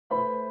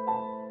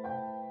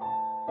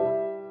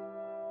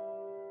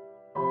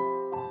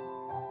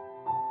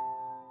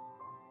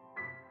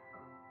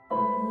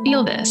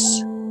Feel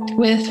This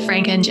with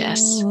Frank and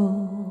Jess.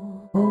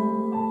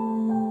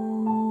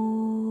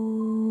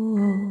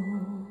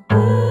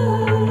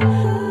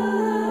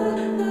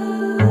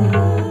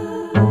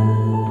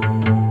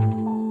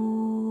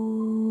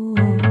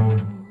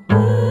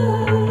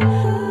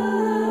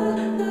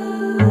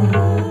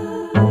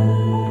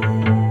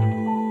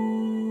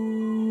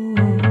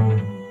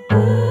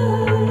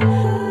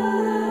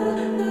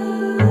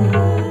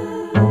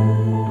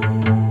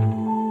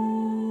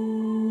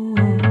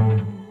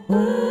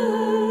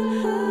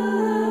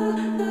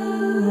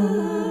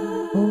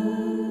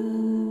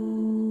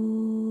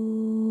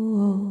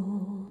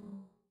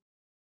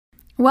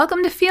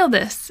 Welcome to Feel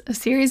This, a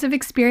series of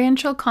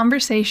experiential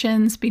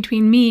conversations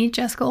between me,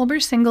 Jessica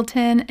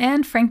Olber-Singleton,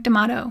 and Frank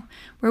D'Amato,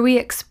 where we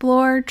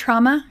explore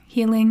trauma,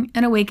 healing,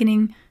 and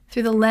awakening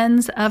through the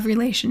lens of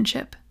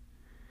relationship.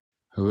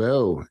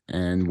 Hello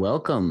and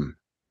welcome.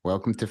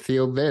 Welcome to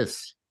Feel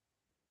This.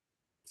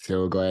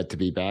 So glad to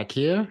be back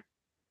here.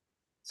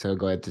 So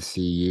glad to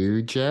see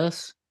you,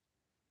 Jess.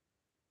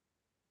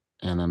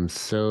 And I'm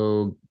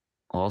so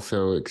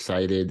also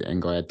excited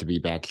and glad to be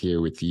back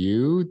here with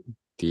you,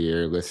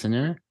 dear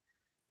listener,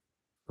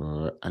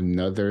 for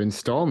another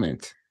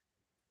installment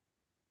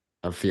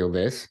of Feel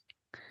This.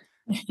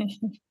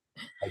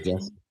 I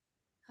guess.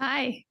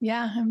 Hi.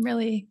 Yeah, I'm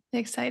really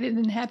excited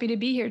and happy to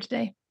be here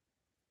today.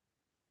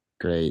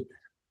 Great.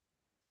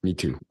 Me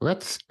too.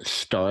 Let's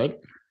start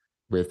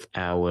with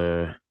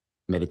our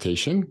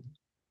meditation.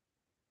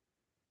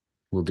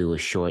 We'll do a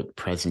short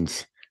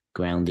presence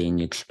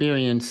grounding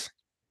experience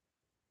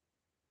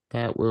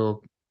that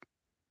will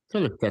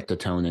sort of set the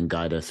tone and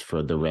guide us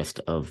for the rest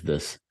of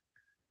this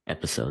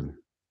episode.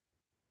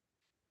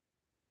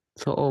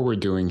 So all we're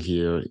doing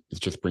here is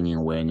just bringing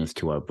awareness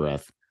to our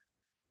breath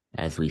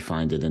as we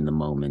find it in the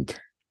moment.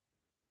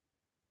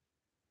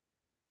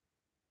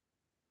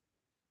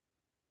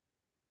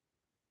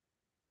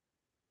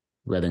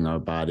 Letting our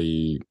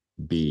body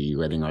be,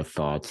 letting our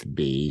thoughts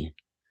be,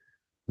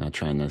 not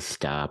trying to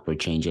stop or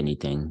change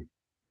anything.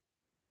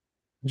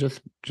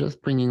 Just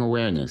bringing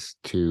awareness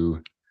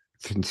to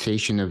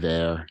sensation of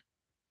air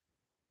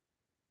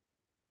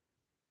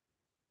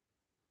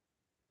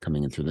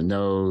coming in through the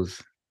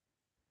nose.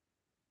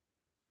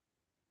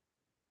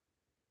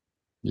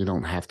 You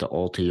don't have to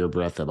alter your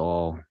breath at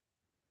all.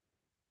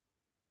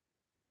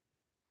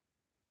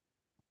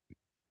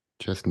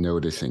 Just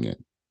noticing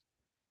it.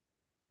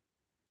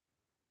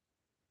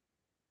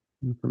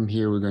 And from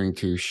here, we're going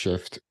to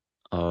shift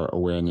our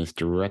awareness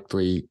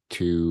directly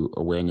to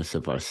awareness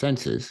of our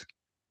senses,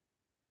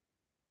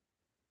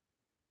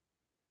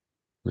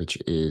 which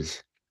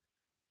is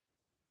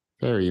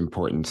a very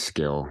important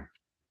skill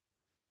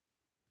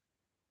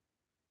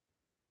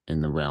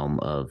in the realm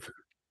of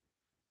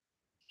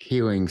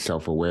healing,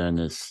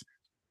 self-awareness,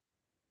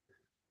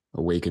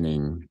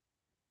 awakening.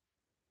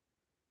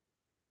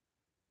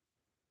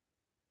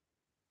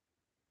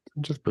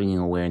 Just bringing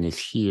awareness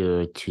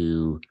here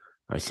to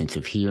our sense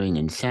of hearing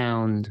and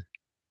sound.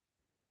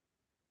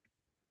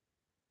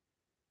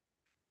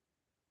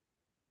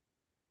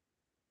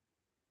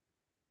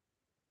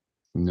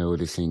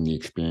 Noticing the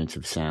experience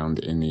of sound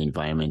in the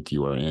environment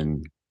you are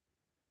in.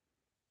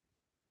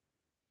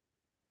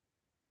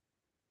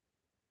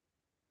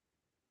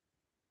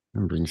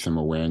 And bring some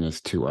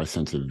awareness to our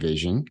sense of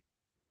vision.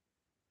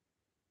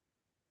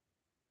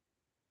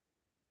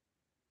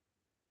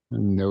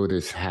 And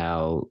notice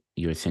how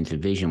your sense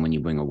of vision, when you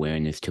bring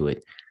awareness to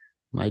it,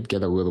 might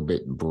get a little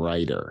bit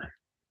brighter.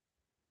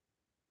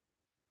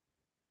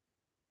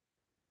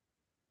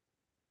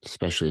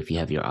 Especially if you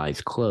have your eyes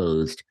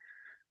closed,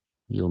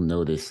 you'll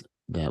notice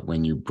that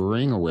when you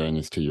bring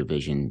awareness to your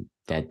vision,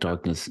 that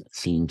darkness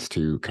seems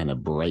to kind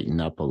of brighten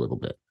up a little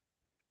bit.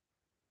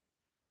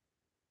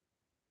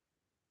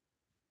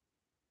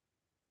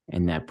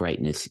 And that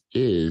brightness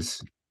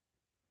is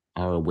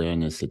our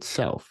awareness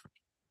itself.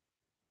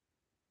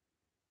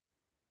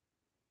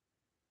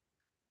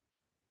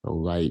 A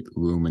light,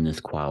 luminous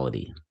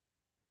quality.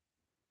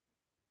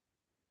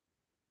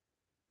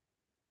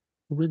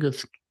 We're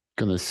just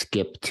going to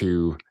skip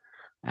to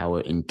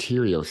our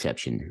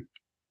interoception.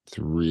 It's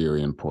a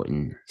really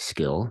important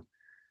skill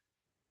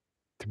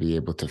to be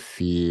able to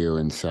feel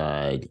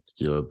inside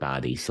your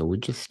body. So we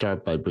just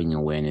start by bringing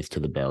awareness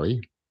to the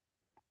belly.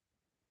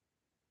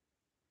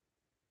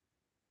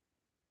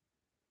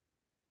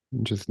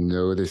 And just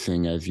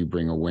noticing as you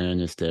bring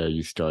awareness there,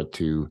 you start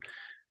to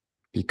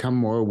become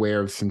more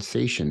aware of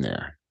sensation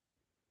there.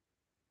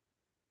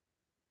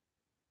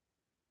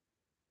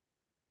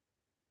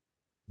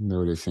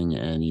 Noticing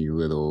any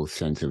little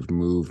sense of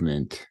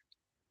movement.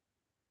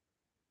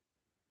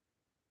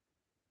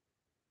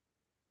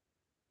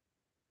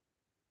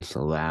 Just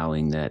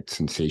allowing that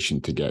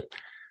sensation to get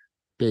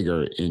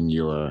bigger in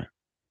your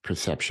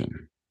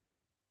perception.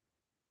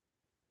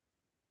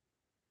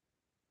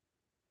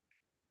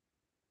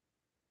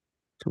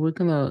 So we're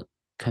going to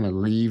kind of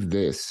leave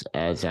this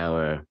as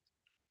our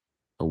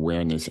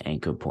awareness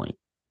anchor point.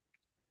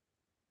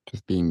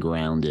 Just being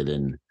grounded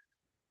in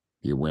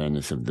the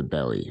awareness of the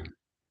belly.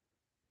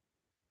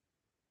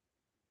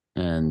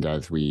 And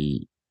as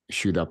we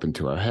shoot up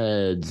into our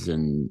heads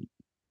and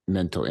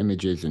mental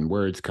images and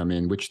words come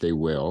in, which they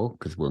will,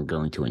 because we're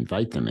going to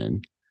invite them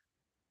in,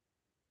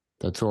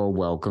 that's all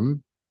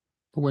welcome.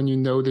 But when you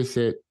notice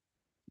it,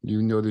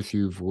 you notice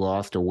you've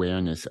lost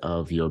awareness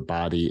of your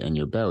body and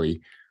your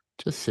belly,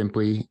 just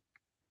simply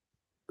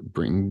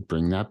bring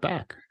that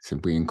back.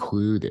 Simply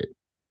include it.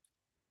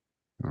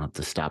 You don't have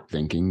to stop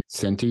thinking.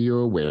 Center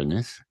your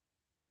awareness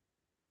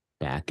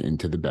back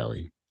into the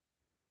belly.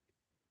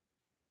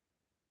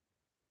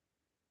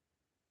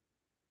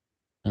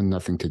 And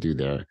nothing to do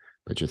there,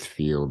 but just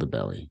feel the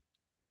belly.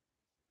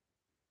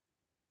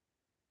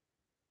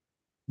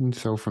 And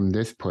so from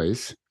this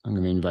place, I'm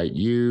going to invite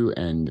you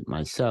and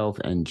myself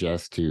and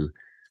Jess to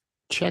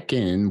check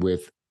in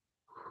with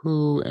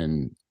who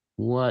and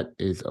what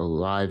is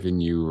alive in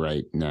you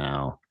right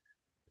now,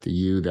 the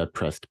you that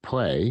pressed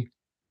play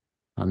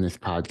on this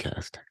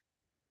podcast,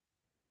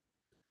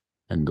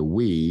 and the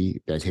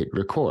we that hit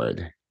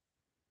record.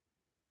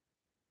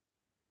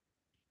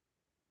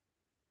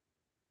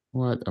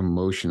 What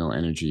emotional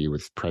energy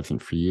was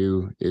present for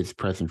you, is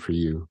present for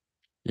you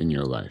in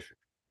your life?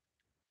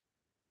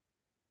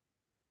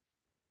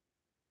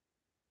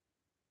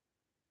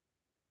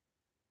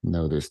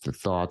 Notice the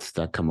thoughts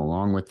that come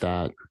along with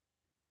that.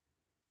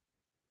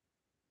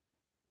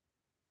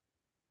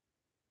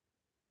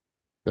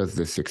 Does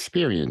this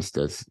experience,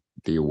 does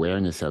the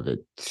awareness of it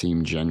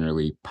seem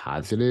generally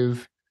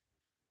positive?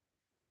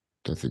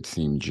 Does it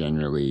seem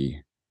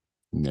generally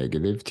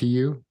negative to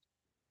you?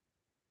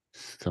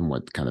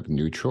 Somewhat kind of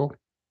neutral?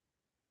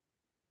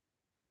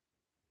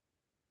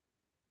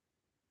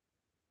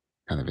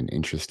 Kind of an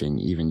interesting,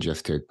 even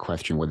just to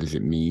question what does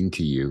it mean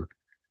to you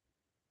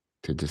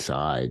to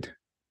decide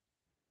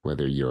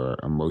whether your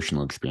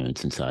emotional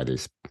experience inside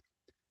is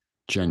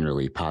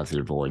generally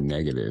positive or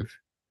negative.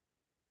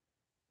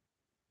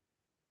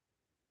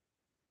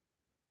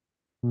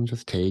 I'm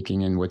just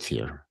taking in what's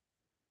here.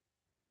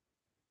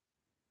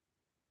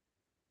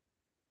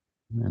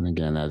 And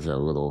again, as a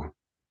little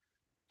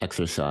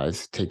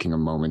exercise, taking a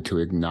moment to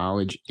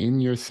acknowledge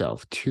in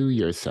yourself, to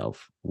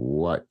yourself,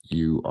 what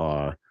you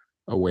are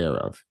aware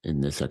of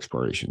in this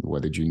exploration.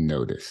 What did you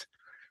notice?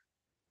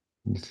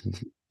 This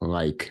is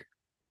like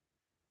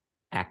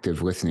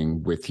active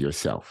listening with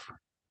yourself.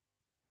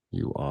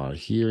 You are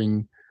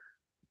hearing,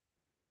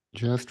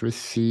 just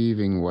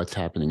receiving what's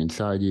happening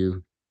inside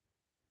you,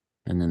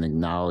 and then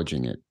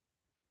acknowledging it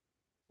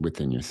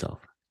within yourself.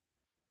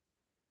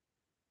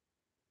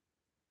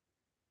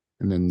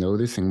 And then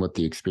noticing what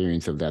the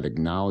experience of that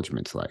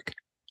acknowledgement's like.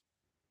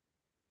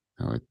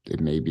 Now,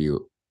 it may be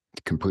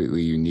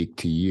completely unique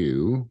to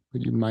you,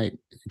 but you might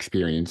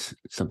experience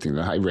something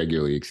that I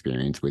regularly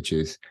experience, which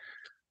is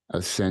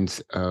a sense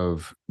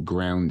of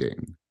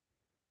grounding.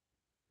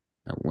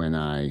 That when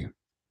I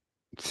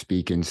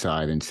speak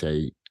inside and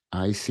say,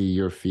 I see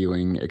you're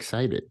feeling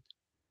excited.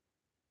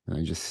 And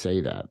I just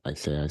say that. I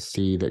say, I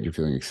see that you're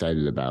feeling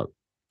excited about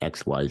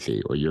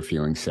XYZ, or you're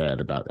feeling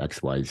sad about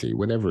XYZ,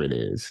 whatever it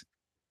is.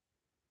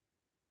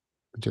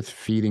 Just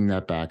feeding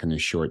that back in a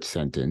short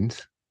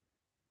sentence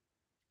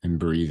and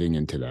breathing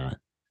into that.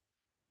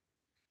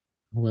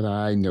 What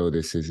I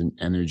notice is an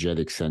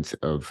energetic sense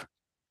of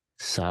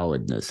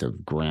solidness,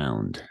 of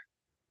ground,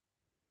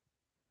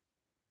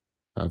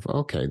 of,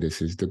 okay,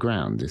 this is the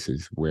ground. This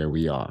is where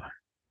we are.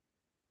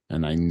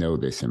 And I know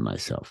this in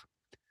myself.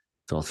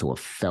 It's also a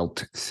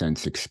felt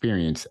sense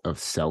experience of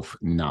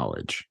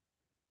self-knowledge.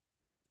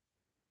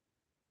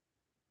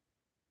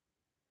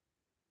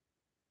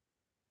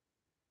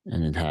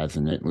 And it has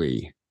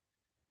innately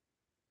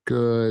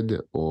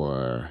good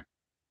or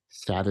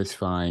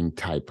satisfying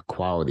type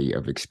quality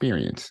of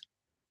experience,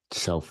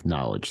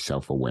 self-knowledge,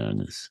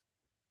 self-awareness,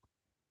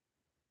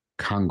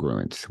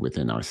 congruence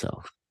within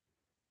ourselves.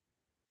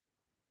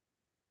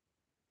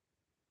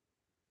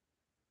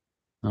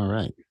 All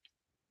right.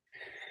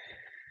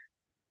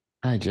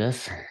 Hi,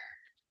 Jess.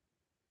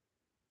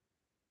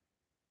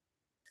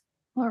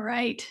 All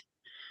right.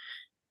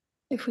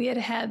 If we had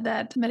had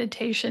that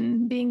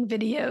meditation being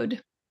videoed,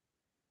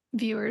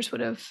 viewers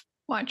would have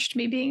watched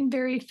me being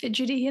very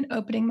fidgety and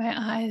opening my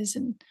eyes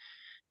and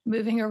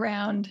moving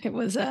around. It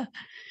was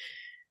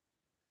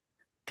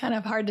kind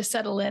of hard to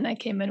settle in. I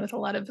came in with a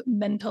lot of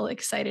mental,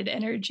 excited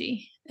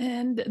energy.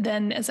 And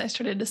then as I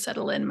started to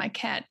settle in, my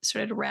cat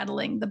started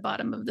rattling the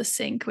bottom of the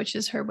sink, which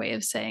is her way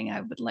of saying, I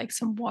would like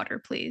some water,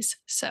 please.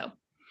 So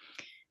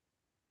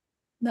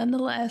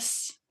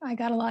nonetheless, I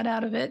got a lot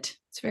out of it.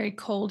 It's very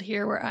cold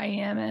here where I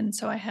am. And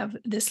so I have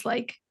this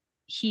like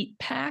heat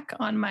pack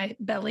on my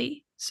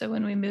belly. So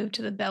when we moved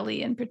to the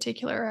belly in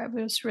particular, I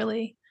was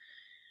really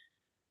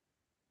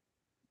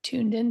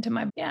tuned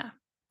into yeah.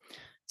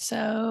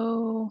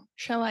 So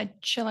shall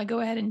I go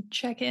ahead and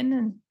check in?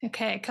 And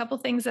okay, a couple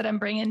things that I'm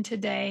bringing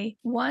today.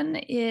 One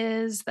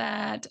is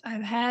that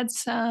I've had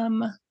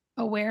some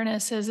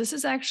awarenesses. This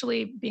is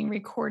actually being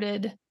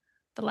recorded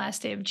the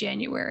last day of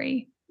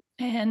January,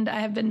 and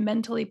I have been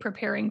mentally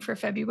preparing for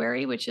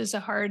February, which is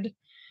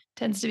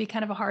tends to be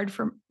kind of a hard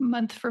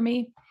month for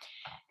me.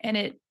 And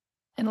it,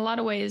 in a lot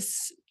of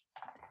ways,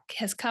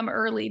 has come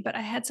early, but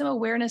I had some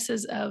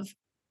awarenesses of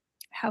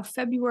how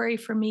February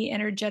for me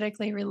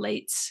energetically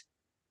relates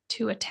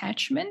to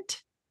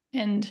attachment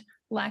and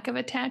lack of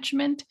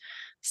attachment.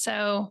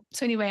 So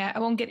anyway, I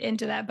won't get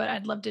into that, but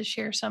I'd love to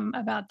share some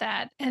about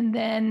that. And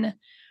then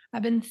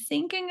I've been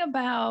thinking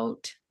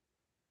about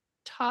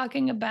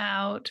talking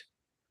about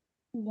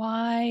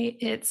why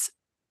it's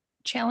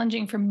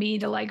challenging for me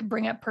to like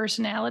bring up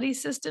personality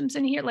systems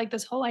in here, like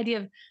this whole idea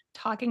of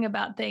talking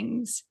about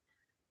things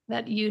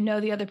that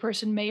the other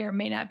person may or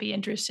may not be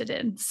interested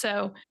in.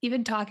 So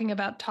even talking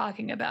about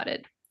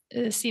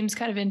it seems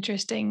kind of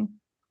interesting.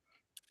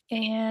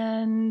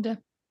 And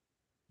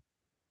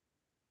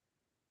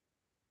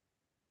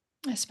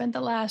I spent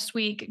the last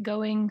week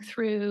going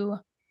through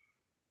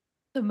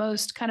the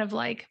most kind of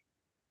like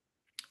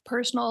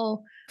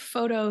personal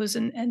photos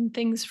and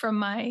things from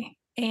my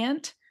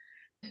aunt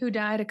who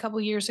died a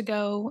couple years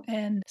ago.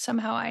 And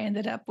somehow I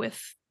ended up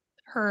with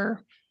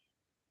her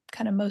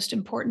kind of most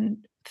important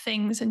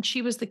things. And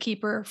she was the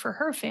keeper for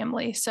her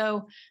family.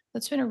 So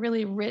that's been a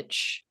really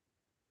rich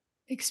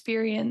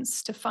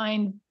experience to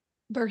find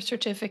birth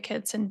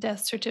certificates and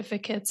death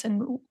certificates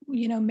and,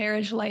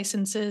 marriage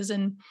licenses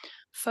and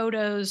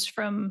photos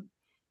from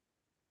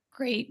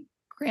great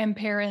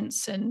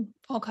grandparents and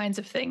all kinds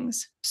of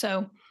things.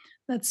 So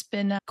that's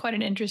been quite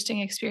an interesting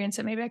experience,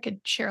 and maybe I could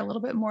share a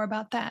little bit more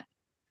about that.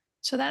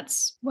 So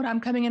that's what I'm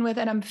coming in with.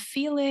 And I'm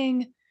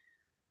feeling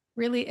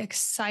really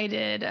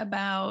excited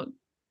about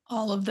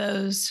all of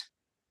those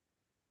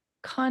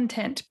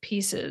content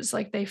pieces.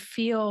 Like they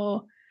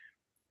feel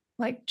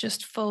like I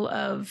just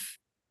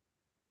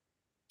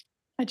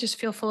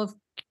feel full of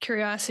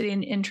curiosity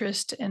and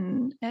interest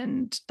and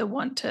the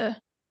want to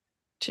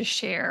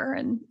share.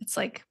 And it's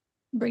like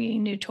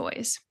bringing new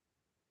toys.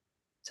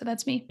 So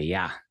that's me.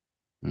 Yeah.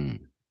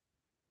 It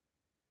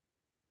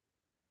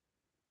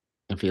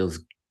feels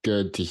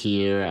good to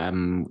hear.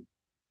 I'm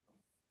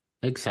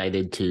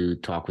excited to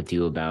talk with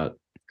you about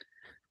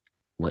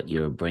what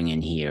you're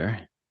bringing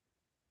here.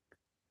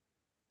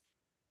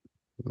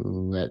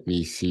 Let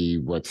me see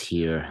what's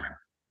here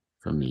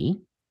for me.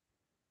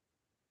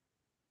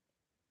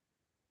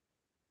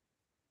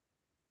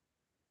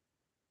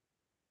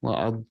 Well,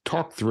 I'll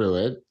talk through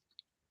it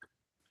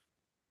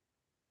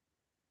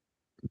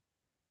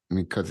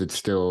because it's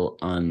still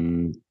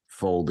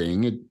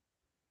unfolding.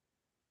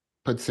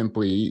 Put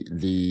simply,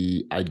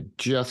 I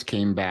just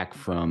came back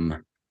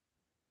from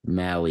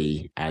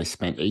Maui. I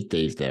spent 8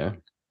 days there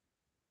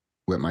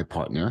with my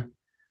partner.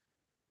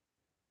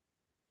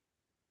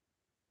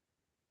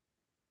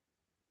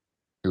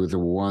 It was a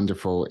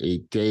wonderful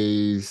 8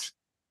 days.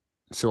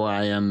 So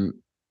I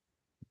am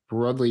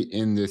broadly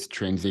in this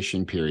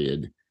transition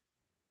period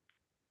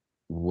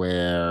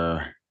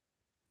where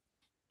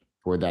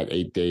for that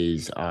 8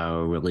 days,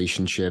 our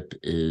relationship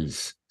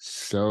is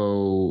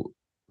so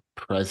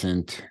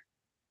present.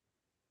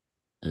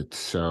 It's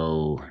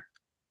so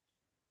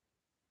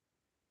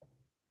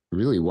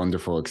really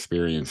wonderful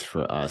experience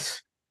for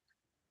us.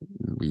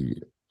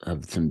 We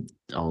have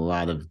a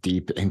lot of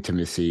deep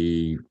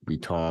intimacy. We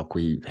talk,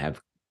 we have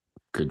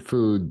good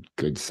food,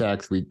 good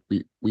sex. We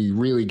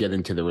really get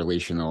into the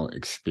relational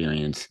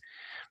experience.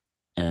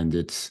 And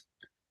it's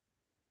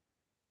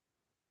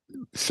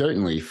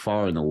certainly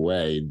far and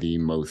away the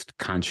most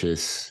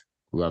conscious,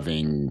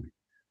 loving,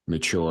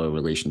 mature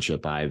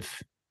relationship I've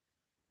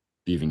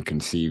even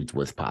conceived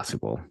was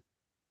possible.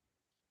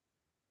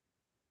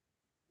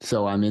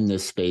 So I'm in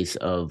this space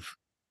of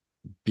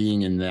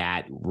being in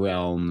that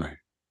realm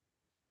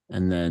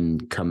and then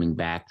coming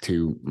back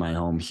to my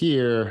home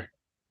here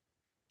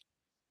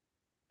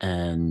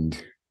and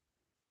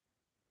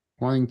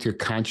wanting to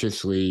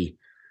consciously,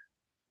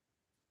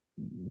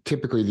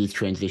 typically these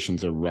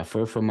transitions are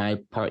rougher for my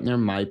partner.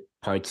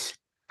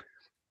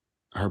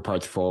 Her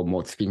parts fall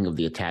more, speaking of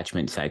the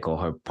attachment cycle,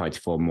 her parts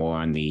fall more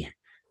on the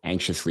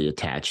anxiously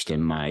attached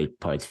and my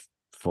parts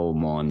fall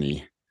more on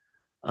the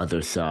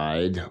other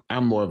side.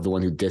 I'm more of the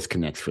one who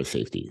disconnects for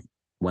safety.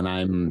 When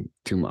I'm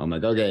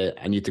like, okay,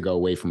 I need to go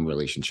away from a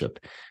relationship.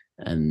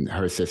 And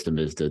her system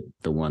is the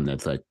one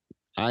that's like,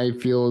 I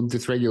feel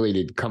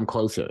dysregulated, come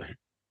closer.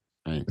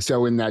 Right.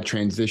 So in that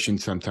transition,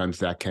 sometimes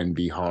that can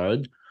be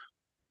hard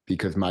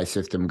because my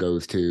system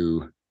goes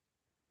to,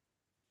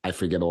 I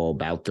forget all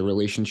about the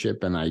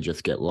relationship and I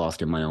just get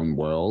lost in my own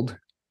world,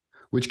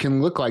 which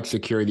can look like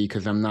security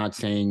because I'm not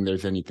saying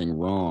there's anything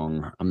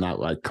wrong. I'm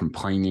not like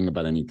complaining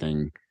about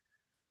anything,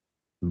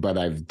 but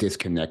I've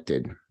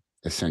disconnected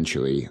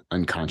essentially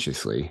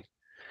unconsciously.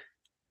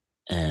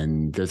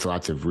 And there's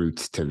lots of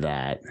roots to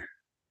that.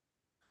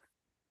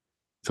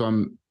 So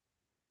I'm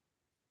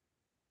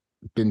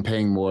been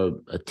paying more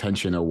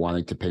attention or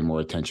wanting to pay more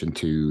attention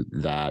to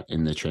that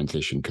in the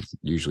transition because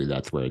usually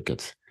that's where it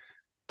gets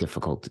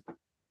difficult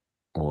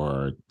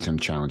or some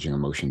challenging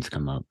emotions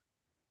come up.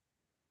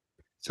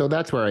 So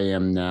that's where I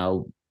am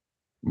now,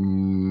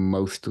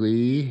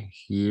 mostly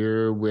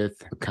here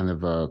with kind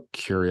of a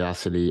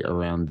curiosity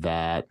around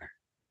that.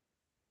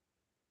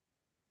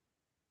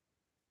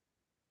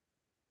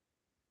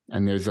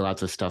 And there's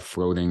lots of stuff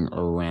floating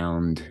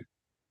around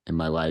in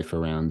my life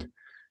around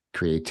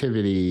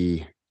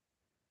creativity.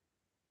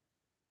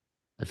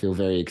 I feel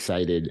very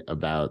excited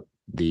about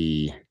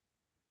the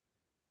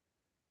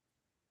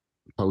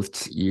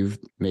posts you've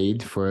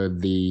made for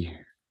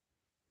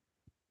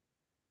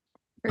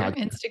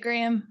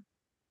Instagram.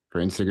 For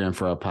Instagram,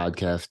 for our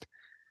podcast.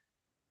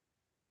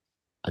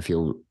 I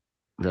feel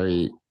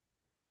very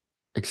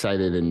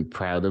excited and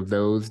proud of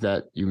those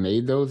that you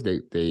made those.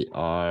 They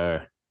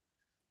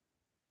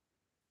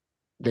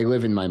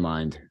live in my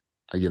mind.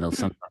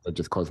 Sometimes I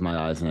just close my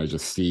eyes and I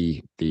just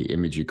see the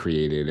image you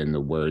created and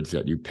the words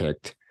that you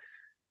picked,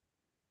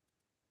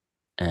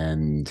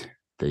 and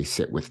they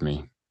sit with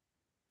me.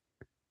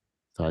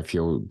 So I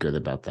feel good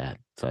about that.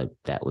 So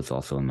that was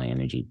also in my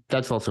energy.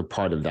 That's also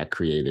part of that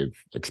creative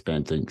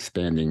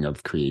expanding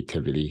of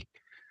creativity.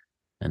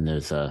 And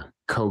there's a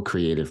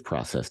co-creative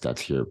process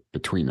that's here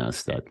between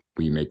us, that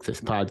we make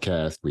this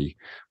podcast.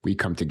 We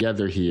come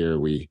together here.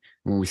 When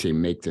we say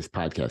make this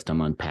podcast,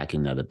 I'm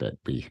unpacking that a bit.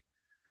 We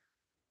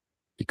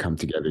come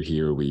together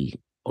here. We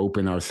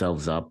open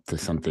ourselves up to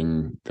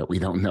something that we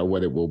don't know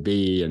what it will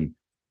be. And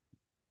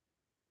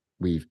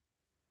we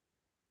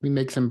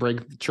make some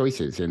break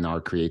choices in our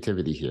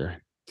creativity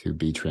here to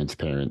be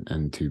transparent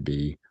and to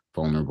be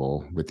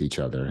vulnerable with each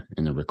other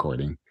in a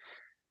recording.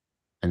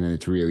 And then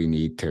it's really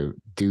neat to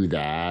do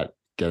that,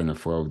 get in the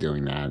flow of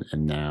doing that.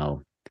 And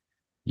now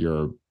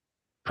you're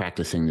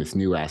practicing this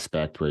new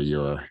aspect where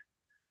you're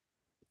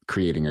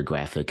creating a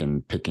graphic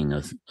and picking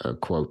a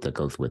quote that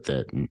goes with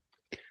it. And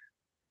it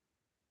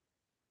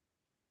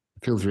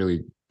feels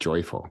really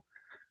joyful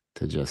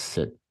to just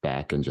sit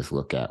back and just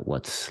look at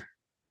what's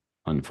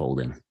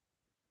unfolding.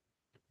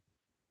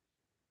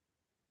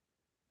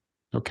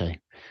 Okay.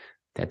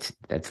 That's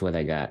what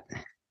I got.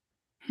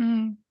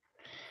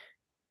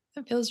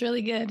 That feels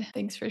really good.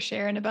 Thanks for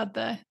sharing about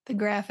the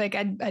graphic.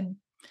 I'd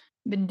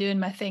been doing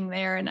my thing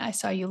there and I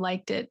saw you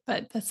liked it,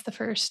 but that's the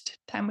first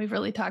time we've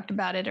really talked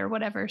about it or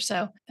whatever.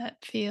 So that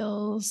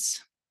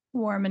feels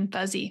warm and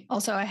fuzzy.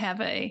 Also, I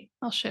have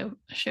I'll show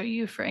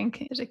you, Frank.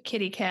 There's a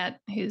kitty cat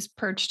who's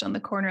perched on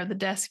the corner of the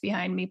desk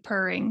behind me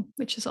purring,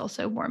 which is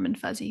also warm and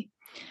fuzzy.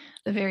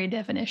 The very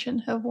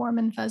definition of warm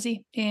and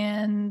fuzzy.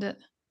 And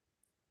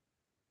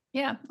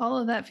yeah, all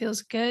of that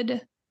feels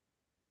good.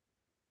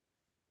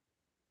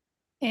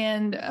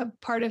 And a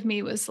part of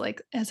me was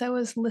like, as I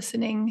was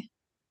listening,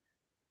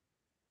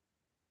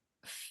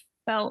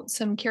 felt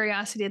some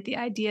curiosity at the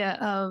idea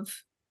of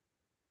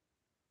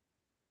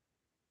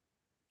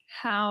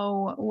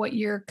what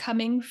you're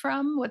coming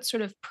from, what's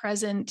sort of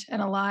present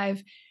and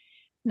alive,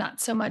 not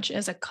so much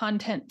as a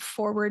content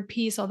forward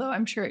piece, although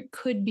I'm sure it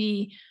could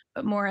be,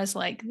 but more as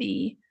like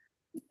the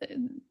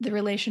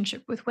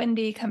relationship with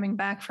Wendy, coming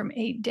back from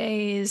 8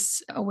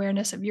 days,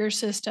 awareness of your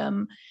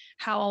system,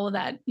 how all of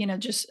that,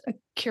 just a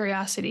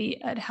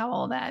curiosity at how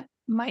all that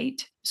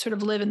might sort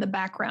of live in the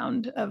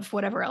background of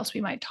whatever else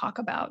we might talk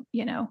about,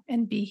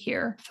 and be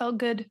here. Felt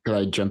good. Could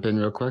I jump in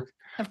real quick?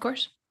 Of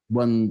course.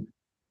 One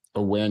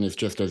awareness,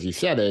 just as you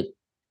said it,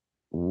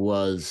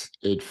 was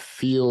it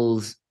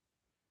feels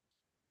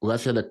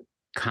less at a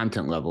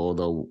content level,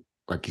 although,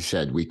 like you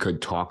said, we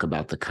could talk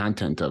about the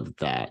content of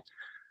that.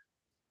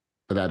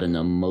 But at an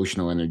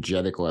emotional,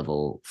 energetic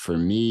level, for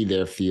me,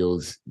 there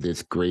feels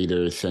this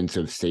greater sense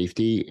of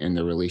safety in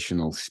the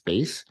relational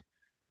space.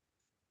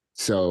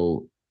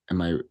 So in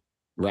my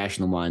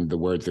rational mind, the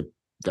words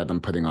that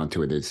I'm putting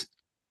onto it is,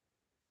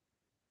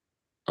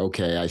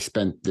 okay, I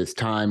spent this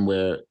time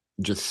where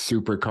just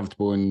super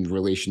comfortable in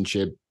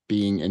relationship,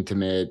 being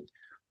intimate,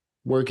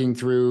 working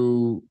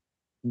through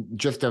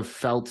just a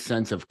felt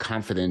sense of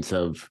confidence,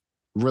 of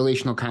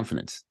relational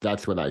confidence.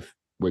 That's what I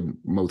would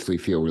mostly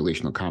feel,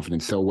 relational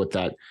confidence. So what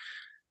that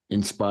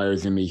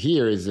inspires in me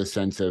here is a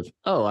sense of,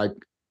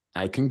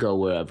 I can go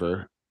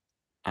wherever.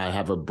 I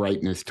have a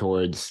brightness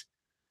towards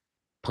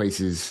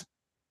places.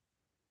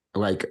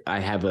 Like I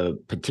have a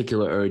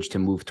particular urge to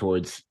move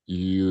towards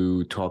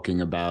you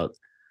talking about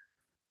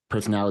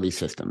personality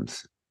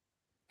systems.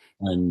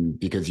 And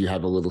because you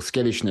have a little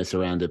skittishness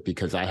around it,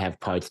 because I have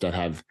parts that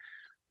have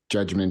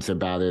judgments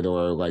about it,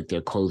 or like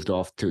they're closed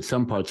off to,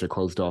 some parts are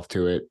closed off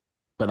to it,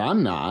 but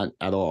I'm not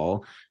at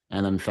all.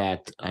 And in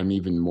fact, I'm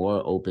even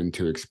more open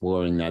to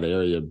exploring that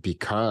area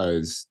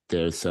because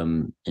there's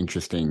some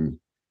interesting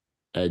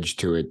edge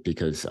to it,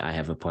 because I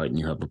have a part and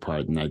you have a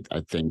part. And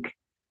I think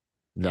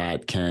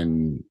that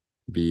can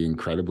be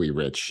incredibly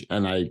rich.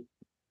 And I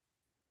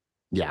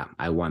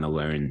want to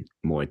learn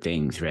more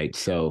things, right?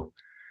 So,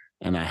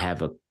 and I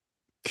have a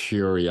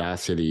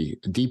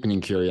deepening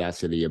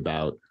curiosity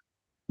about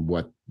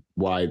what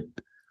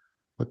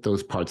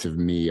those parts of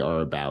me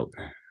are about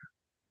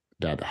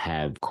that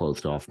have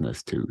closed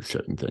offness to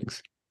certain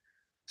things.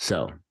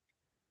 So,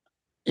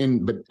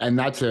 and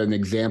that's an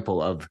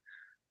example of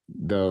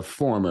the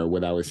former,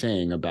 what I was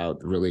saying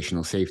about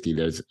relational safety.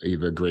 There's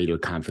even greater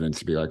confidence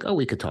to be like, oh,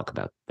 we could talk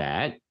about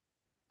that,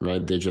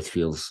 right? There just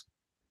feels,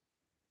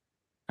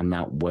 I'm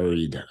not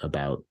worried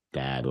about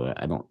that, or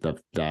I don't,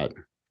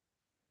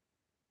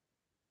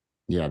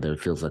 there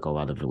feels like a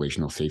lot of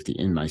relational safety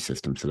in my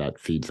system. So that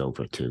feeds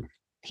over to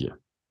here.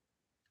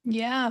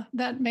 Yeah,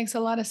 that makes a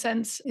lot of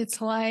sense.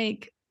 It's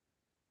like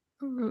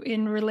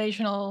in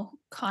relational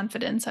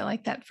confidence, I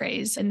like that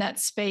phrase, in that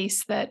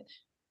space that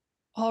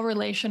all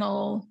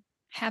relational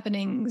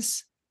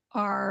happenings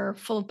are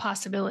full of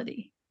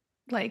possibility,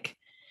 like,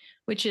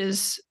 which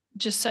is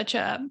just such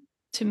a,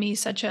 to me,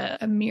 such a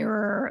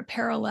mirror, a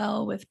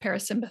parallel with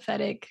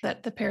parasympathetic,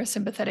 that the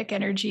parasympathetic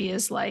energy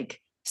is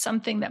like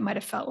something that might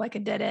have felt like a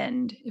dead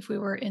end if we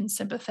were in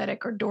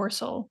sympathetic or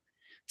dorsal.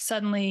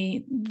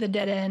 Suddenly, the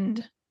dead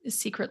end is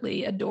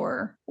secretly a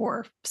door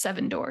or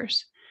seven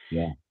doors.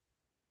 Yeah.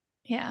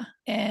 Yeah.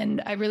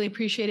 And I really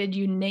appreciated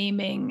you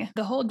naming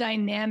the whole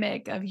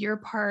dynamic of your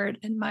part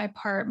and my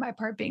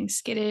part being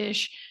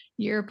skittish,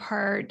 your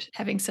part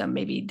having some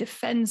maybe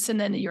defense,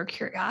 and then your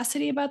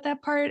curiosity about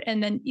that part.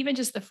 And then even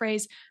just the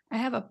phrase, I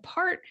have a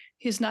part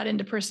who's not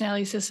into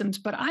personality systems,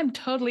 but I'm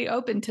totally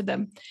open to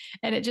them.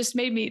 And it just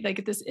made me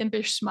like this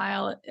impish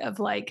smile of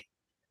like,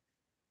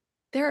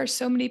 there are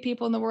so many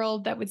people in the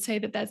world that would say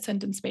that that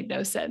sentence made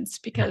no sense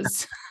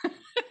because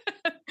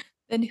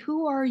then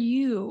who are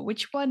you?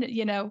 Which one,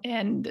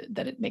 and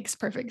that it makes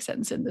perfect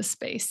sense in this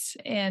space.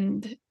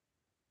 And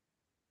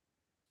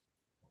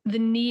the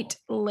neat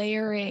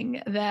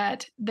layering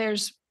that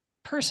there's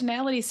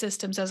personality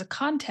systems as a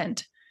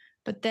content,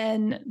 but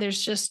then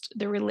there's just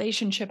the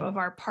relationship of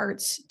our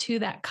parts to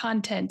that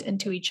content and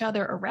to each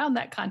other around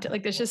that content.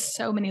 Like there's just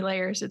so many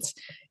layers.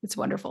 It's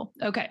wonderful.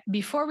 Okay.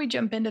 Before we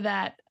jump into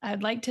that,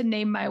 I'd like to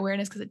name my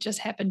awareness because it just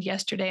happened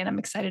yesterday and I'm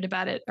excited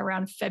about it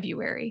around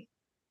February.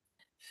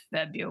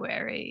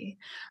 February.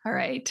 All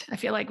right. I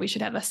feel like we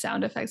should have a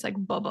sound effects like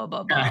blah, blah,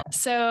 blah, blah.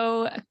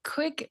 So, a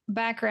quick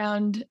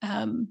background.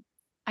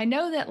 I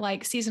know that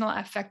like seasonal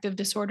affective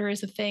disorder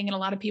is a thing, and a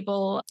lot of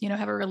people,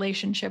 have a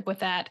relationship with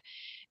that.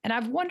 And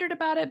I've wondered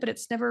about it, but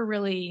it's never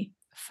really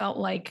felt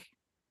like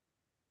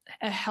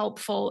a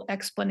helpful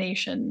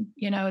explanation.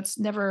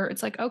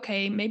 It's like,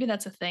 okay, maybe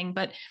that's a thing,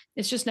 but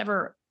it's just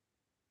never,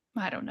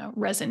 I don't know,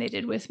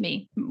 resonated with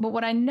me. But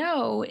what I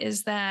know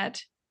is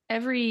that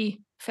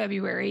every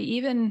February,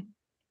 even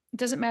it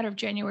doesn't matter if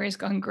January is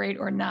going great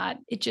or not,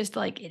 it just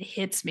like it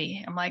hits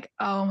me. I'm like,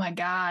 oh my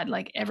God,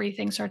 like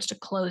everything starts to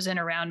close in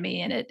around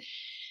me. And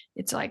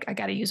it's like I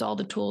got to use all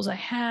the tools I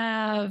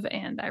have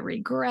and I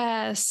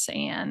regress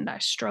and I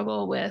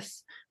struggle with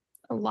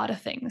a lot of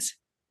things.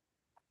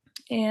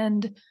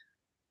 And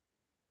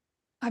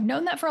I've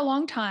known that for a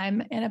long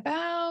time. And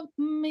about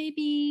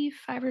maybe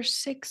 5 or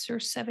 6 or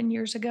 7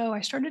 years ago,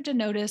 I started to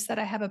notice that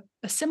I have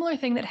a similar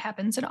thing that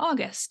happens in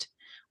August,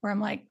 where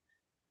I'm like,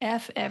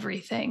 F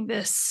everything.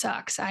 This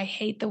sucks. I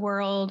hate the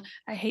world.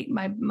 I hate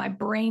my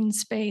brain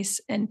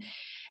space. And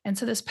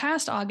so this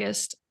past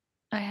August,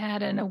 I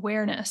had an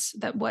awareness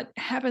that what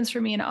happens for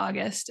me in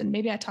August, and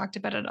maybe I talked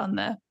about it on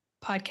the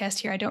podcast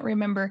here, I don't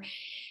remember,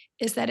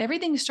 is that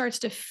everything starts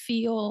to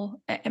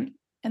feel, and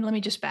let me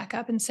just back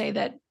up and say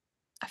that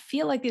I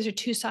feel like these are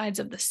two sides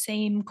of the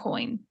same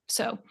coin.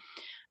 So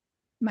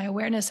my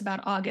awareness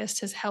about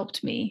August has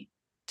helped me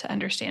to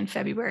understand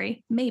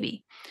February,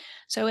 maybe.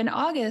 So in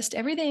August,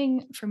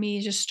 everything for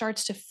me just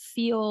starts to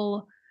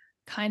feel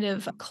kind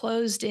of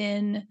closed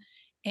in.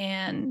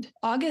 And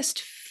August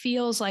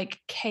feels like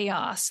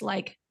chaos,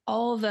 like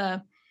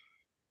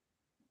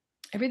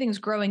everything's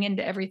growing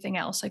into everything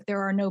else. Like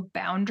there are no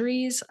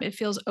boundaries. It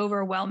feels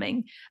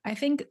overwhelming. I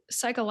think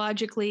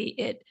psychologically,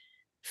 it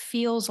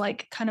feels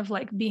like kind of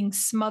like being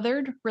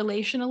smothered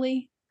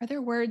relationally. Are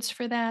there words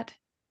for that?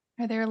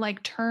 Are there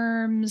like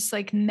terms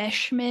like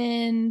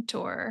meshment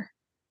or?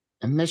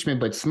 Enmeshment,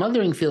 but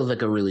smothering feels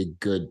like a really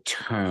good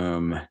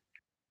term.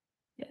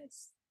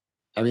 Yes.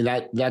 I mean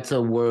that's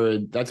a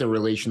word, that's a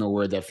relational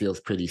word that feels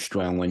pretty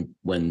strong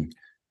when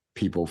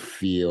people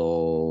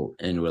feel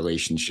in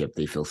relationship,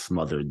 they feel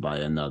smothered by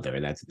another.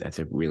 That's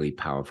a really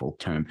powerful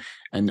term.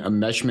 And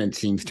enmeshment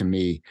seems to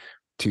me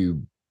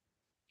to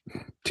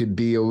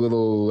be a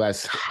little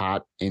less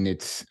hot in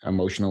its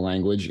emotional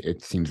language.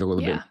 It seems a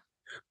little bit Yeah.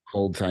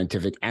 cold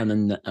scientific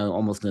and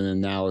almost an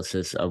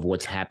analysis of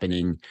what's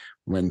happening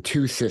when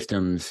two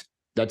systems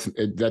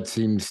that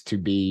seems to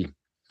be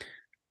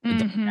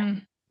Mm-hmm.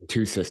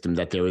 two systems,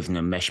 that there is an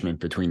enmeshment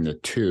between the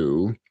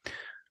two.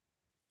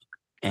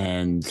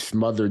 And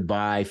smothered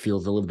by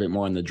feels a little bit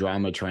more in the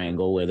drama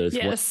triangle where there's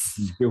what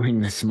Yes. doing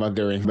the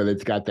smothering, but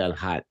it's got that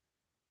hot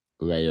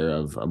layer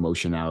of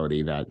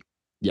emotionality that,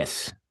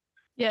 yes.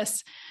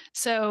 Yes.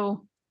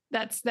 So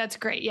that's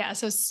great. Yeah.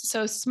 So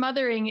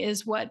smothering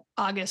is what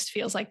August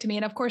feels like to me.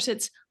 And of course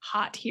it's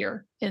hot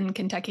here in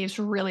Kentucky. It's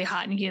really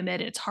hot and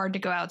humid. It's hard to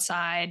go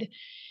outside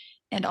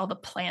and all the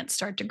plants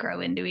start to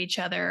grow into each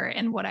other.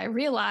 And what I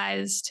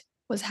realized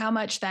was how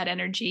much that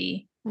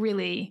energy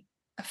really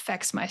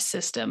affects my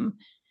system.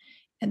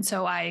 And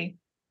so I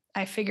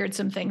figured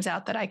some things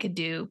out that I could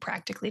do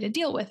practically to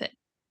deal with it.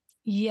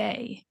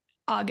 Yay.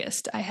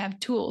 August. I have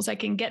tools. I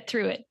can get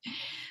through it.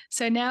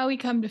 So now we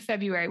come to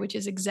February, which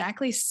is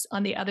exactly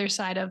on the other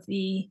side of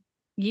the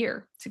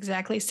year. It's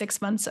exactly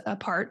 6 months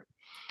apart.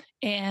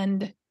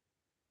 And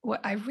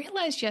what I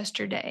realized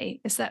yesterday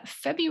is that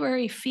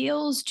February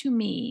feels to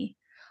me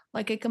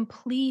like a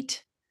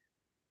complete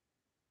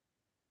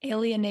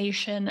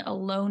alienation,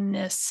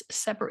 aloneness,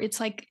 separate.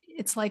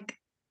 It's like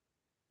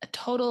a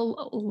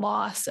total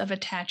loss of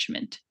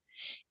attachment.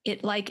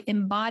 It like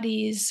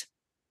embodies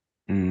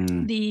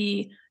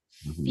the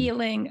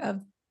feeling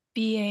of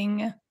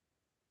being,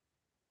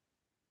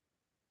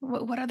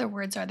 what other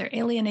words are there?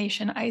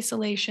 Alienation,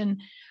 isolation,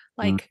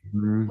 like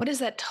what is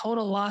that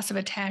total loss of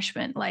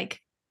attachment? Like,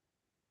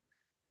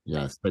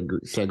 yes,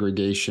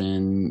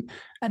 segregation,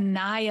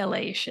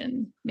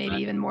 annihilation, maybe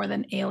even more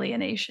than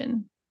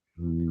alienation,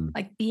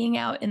 like being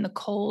out in the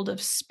cold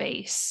of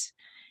space.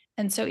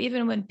 And so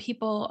even when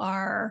people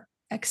are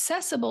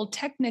accessible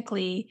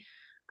technically,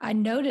 I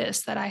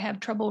notice that I have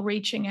trouble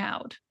reaching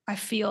out. I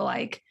feel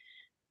like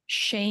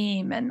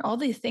shame and all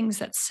these things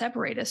that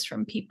separate us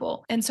from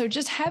people. And so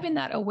just having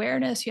that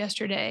awareness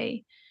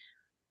yesterday,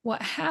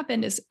 what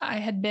happened is I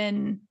had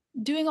been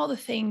doing all the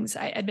things.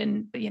 I had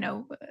been,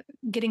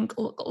 getting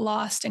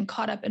lost and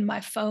caught up in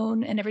my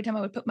phone. And every time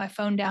I would put my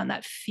phone down,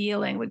 that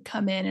feeling would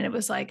come in and it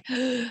was like,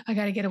 I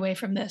got to get away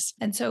from this.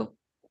 And so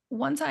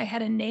once I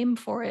had a name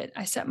for it,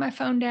 I set my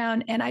phone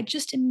down and I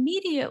just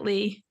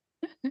immediately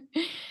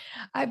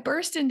I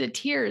burst into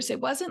tears.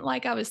 It wasn't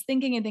like I was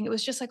thinking anything. It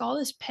was just like all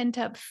this pent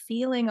up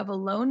feeling of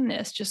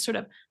aloneness just sort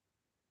of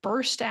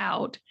burst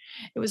out.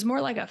 It was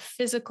more like a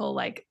physical,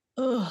 like,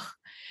 ugh.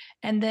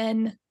 And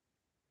then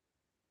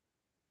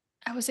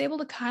I was able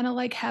to kind of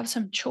like have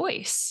some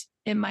choice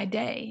in my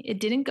day. It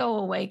didn't go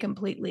away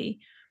completely,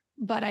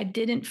 but I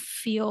didn't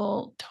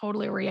feel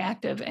totally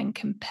reactive and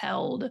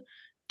compelled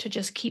to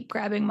just keep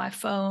grabbing my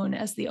phone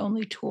as the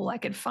only tool I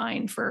could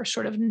find for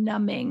sort of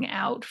numbing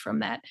out from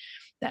that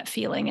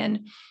feeling.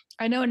 And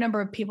I know a number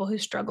of people who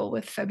struggle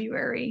with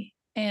February,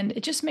 and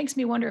it just makes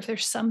me wonder if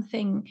there's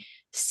something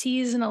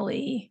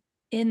seasonally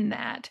in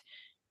that,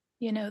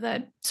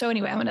 so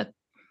anyway, I'm going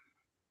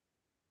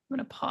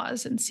to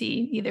pause and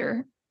see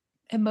either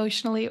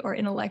emotionally or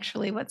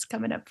intellectually what's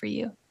coming up for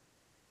you.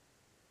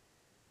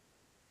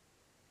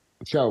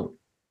 So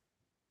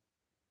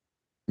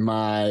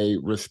my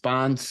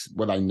response,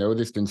 what I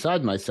noticed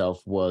inside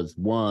myself was,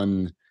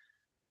 one,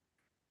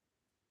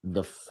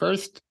 the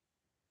first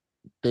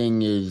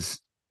thing is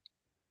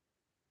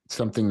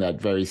something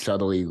that very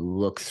subtly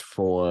looks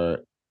for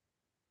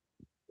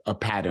a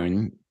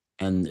pattern,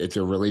 and it's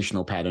a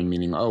relational pattern,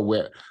 meaning,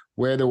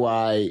 where do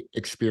I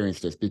experience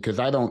this? Because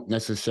I don't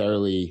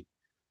necessarily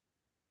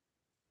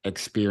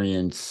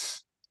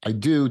experience, I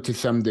do to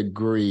some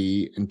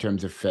degree in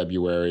terms of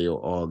February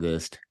or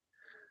August,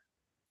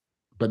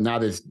 but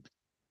not as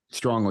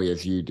strongly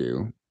as you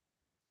do.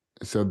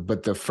 So,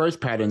 but the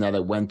first pattern that I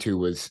went to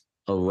was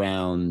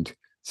around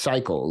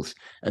cycles.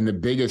 And the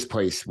biggest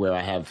place where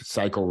I have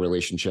cycle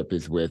relationship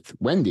is with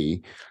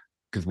Wendy,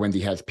 because Wendy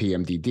has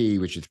PMDD,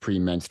 which is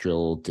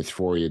premenstrual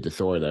dysphoria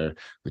disorder,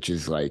 which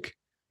is like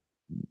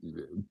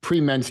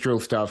premenstrual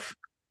stuff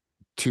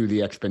to the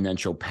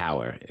exponential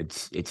power.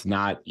 It's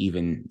not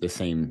even the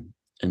same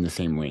in the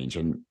same range.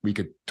 And we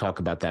could talk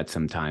about that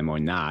sometime or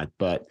not,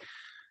 but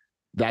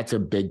that's a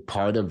big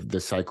part of the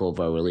cycle of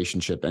our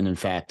relationship. And in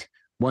fact,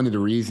 one of the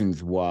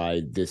reasons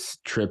why this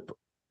trip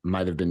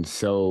might have been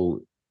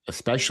so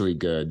especially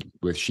good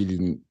was she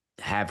didn't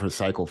have her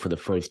cycle for the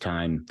first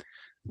time.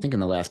 I think in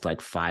the last like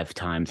 5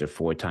 times or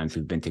 4 times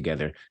we've been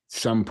together,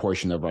 some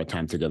portion of our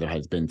time together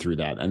has been through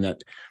that. And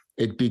that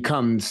it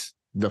becomes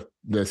the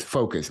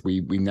focus.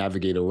 We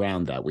navigate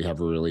around that. We have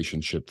a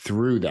relationship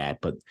through that,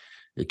 but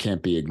it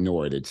can't be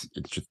ignored. It's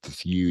just this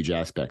huge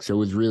aspect. So it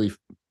was really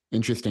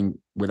interesting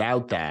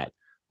without that,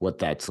 what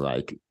that's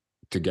like,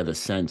 to get a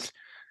sense.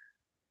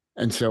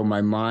 And so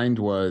my mind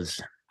was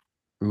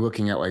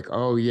looking at like,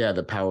 oh yeah,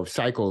 the power of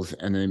cycles.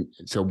 And then,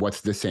 so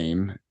what's the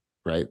same,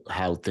 right?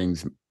 How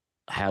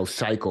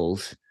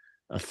cycles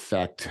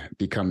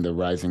become the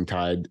rising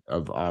tide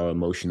of our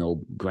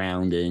emotional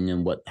grounding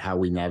and how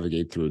we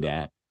navigate through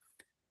that.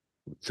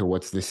 So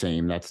what's the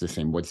same? That's the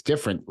same. What's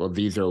different? Well,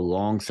 these are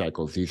long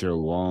cycles. These are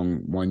long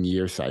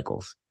 1-year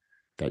cycles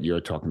that you're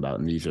talking about.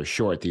 And these are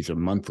short. These are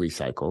monthly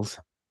cycles.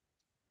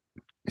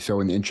 So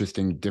an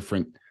interesting,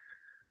 different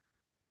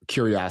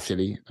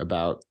curiosity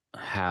about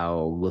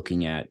how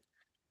looking at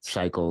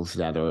cycles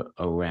that are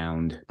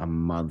around a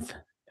month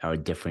are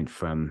different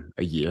from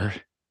a year.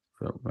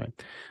 So, right.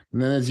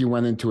 And then as you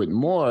went into it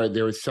more,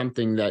 there was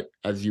something that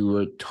as you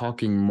were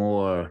talking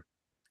more,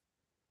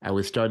 I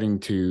was starting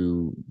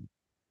to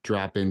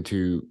drop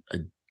into a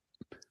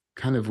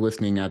kind of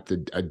listening at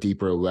a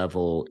deeper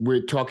level.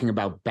 We're talking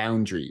about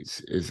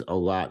boundaries is a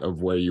lot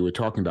of where you were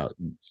talking about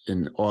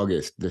in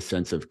August, the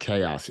sense of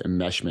chaos,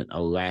 enmeshment,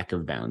 a lack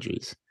of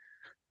boundaries,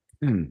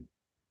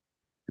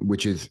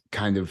 which is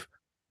kind of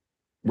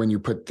when you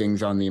put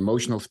things on the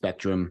emotional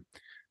spectrum,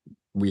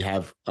 we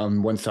have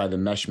on one side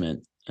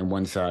enmeshment and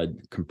one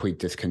side complete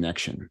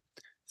disconnection.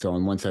 So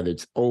on one side,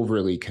 it's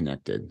overly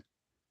connected.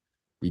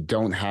 We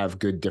don't have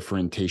good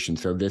differentiation.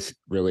 So this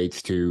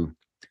relates to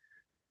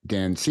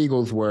Dan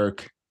Siegel's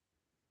work.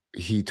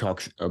 He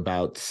talks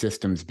about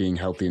systems being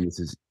healthy, and this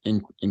is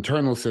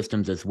internal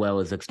systems as well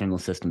as external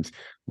systems.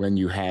 When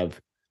you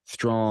have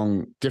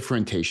strong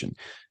differentiation,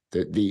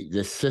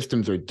 the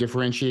systems are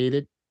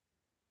differentiated,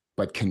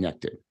 but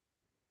connected.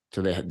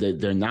 So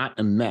they're not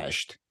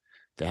enmeshed.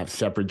 They have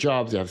separate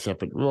jobs, they have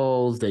separate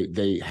roles,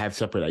 they have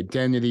separate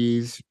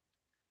identities,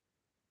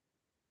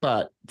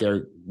 but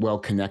they're well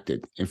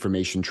connected.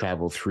 Information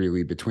travels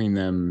freely between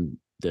them.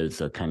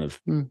 There's a kind of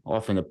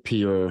often a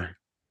peer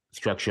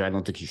structure. I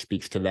don't think he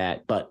speaks to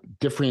that, but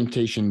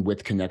differentiation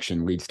with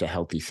connection leads to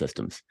healthy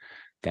systems.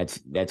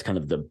 That's kind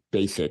of the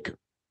basic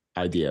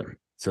idea.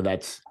 So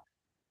that's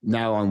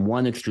now on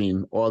one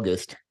extreme,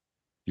 August,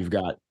 you've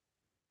got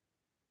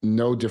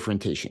no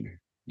differentiation.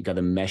 You got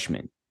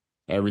enmeshment.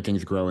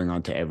 Everything's growing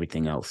onto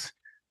everything else.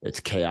 It's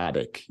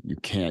chaotic. You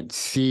can't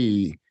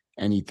see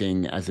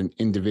anything as an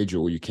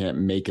individual. You can't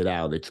make it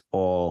out. It's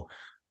all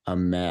a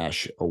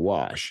mash, a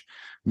wash.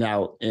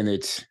 Now,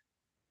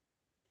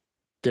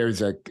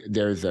 there's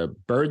a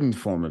burdened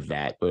form of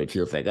that where it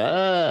feels like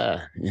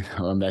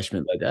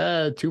enmeshment,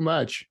 like too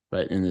much.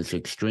 But in this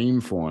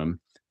extreme form,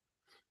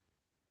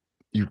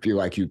 you feel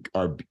like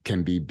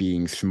can be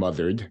being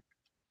smothered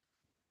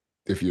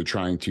if you're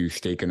trying to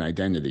stake an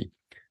identity.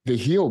 The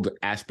healed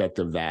aspect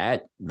of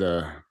that,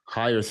 the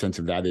higher sense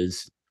of that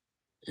is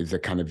a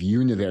kind of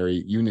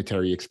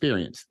unitary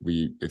experience.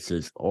 It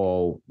says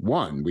all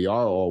one. We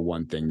are all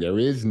one thing. There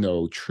is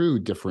no true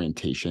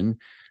differentiation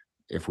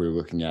if we're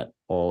looking at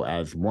all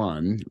as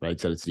one,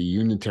 right? So it's the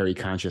unitary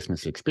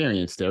consciousness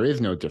experience. There is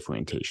no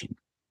differentiation.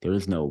 There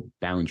is no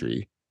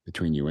boundary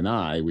between you and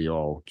I. We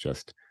all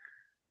just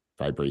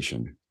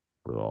vibration.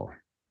 We're all,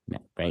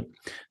 right?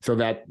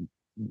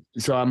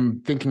 So I'm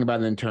thinking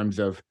about it in terms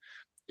of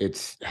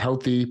its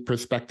healthy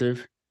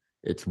perspective,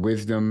 its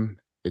wisdom,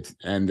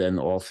 and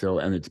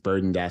its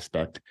burdened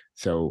aspect.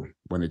 So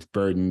when it's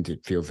burdened,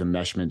 it feels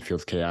enmeshment,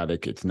 feels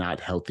chaotic. It's not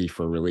healthy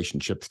for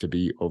relationships to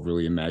be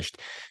overly enmeshed.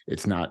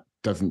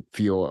 Doesn't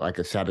feel like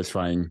a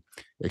satisfying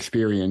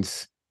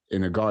experience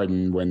in a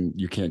garden when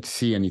you can't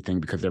see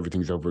anything because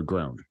everything's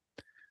overgrown,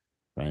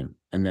 right?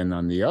 And then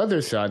on the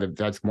other side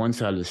that's one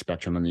side of the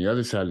spectrum. On the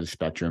other side of the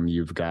spectrum,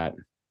 you've got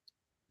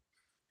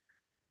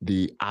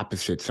the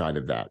opposite side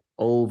of that,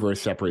 over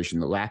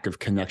separation, the lack of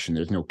connection.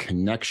 There's no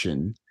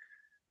connection.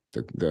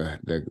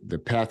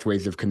 The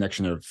pathways of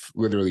connection are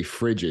literally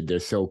frigid. They're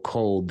so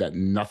cold that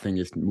nothing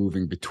is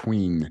moving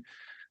between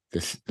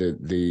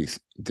the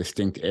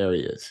distinct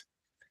areas.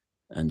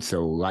 And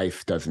so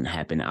life doesn't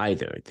happen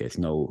either. There's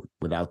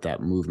without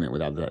that movement,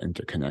 without that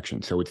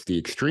interconnection. So it's the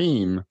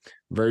extreme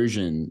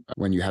version.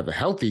 When you have a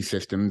healthy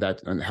system,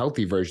 that a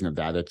healthy version of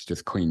that, it's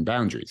just clean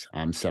boundaries.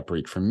 I'm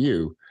separate from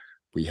you.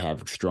 We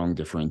have strong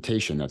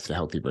differentiation. That's the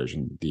healthy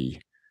version. The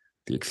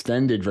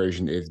extended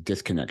version is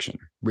disconnection,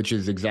 which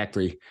is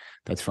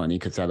that's funny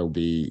because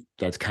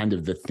that's kind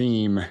of the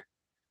theme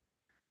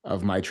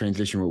of my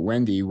transition with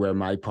Wendy, where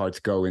my parts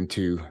go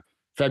into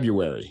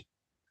February,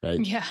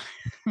 right? Yeah.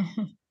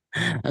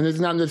 And it's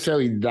not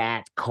necessarily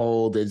that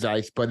cold as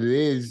ice, but it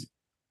is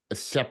a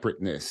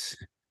separateness.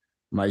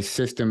 My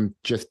system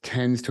just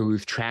tends to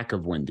lose track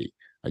of Wendy.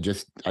 I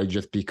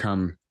just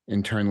become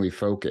internally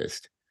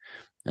focused.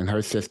 And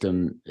her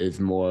system is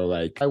more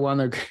like, I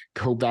want to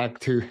go back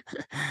to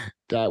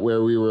that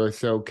where we were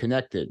so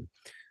connected.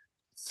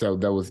 So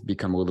those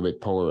become a little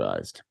bit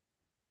polarized.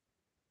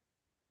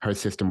 Her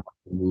system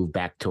moved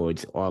back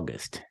towards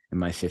August, and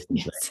my system,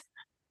 yes.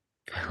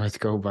 Let's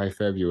go by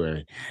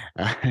February.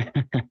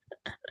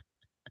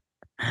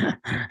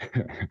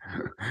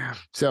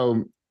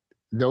 So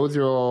those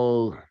are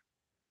all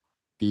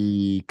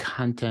the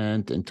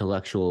content,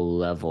 intellectual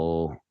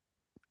level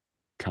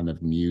kind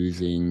of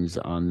musings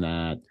on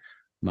that.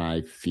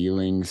 My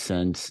feeling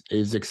sense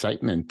is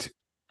excitement.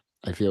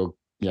 I feel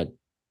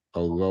a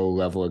low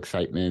level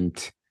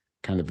excitement,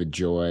 kind of a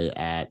joy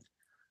at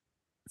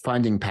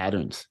finding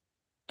patterns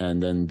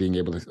and then being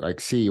able to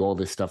see all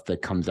this stuff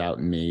that comes out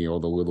in me, all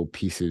the little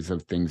pieces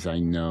of things I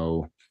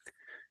know.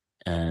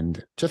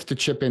 And just to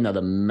chip in at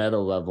a meta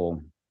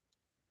level,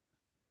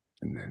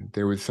 and then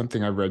there was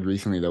something I read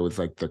recently that was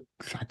like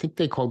I think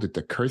they called it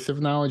the curse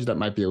of knowledge. That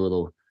might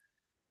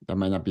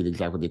not be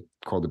exactly what they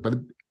called it, but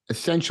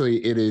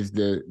essentially it is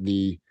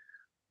the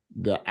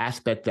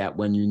aspect that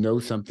when you know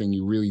something,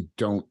 you really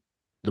don't,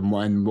 the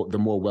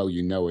more well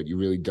you know it, you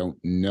really don't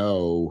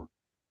know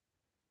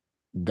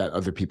that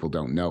other people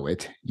don't know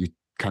it. You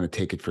kind of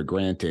take it for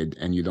granted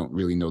and you don't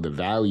really know the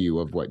value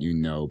of what you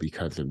know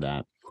because of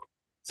that.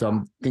 So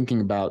I'm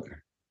thinking about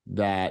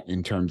that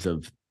in terms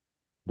of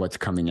what's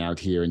coming out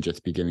here and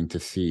just beginning to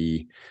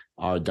see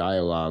our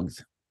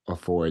dialogues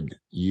afford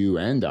you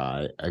and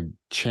I a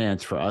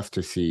chance for us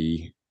to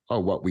see,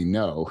 what we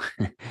know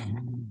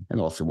and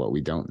also what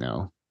we don't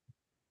know.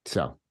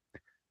 So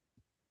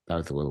that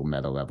was a little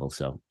meta level.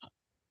 So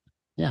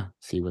yeah,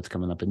 see what's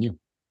coming up in you.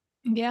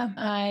 Yeah,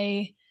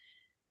 I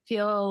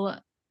feel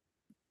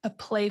a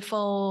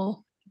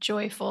playful,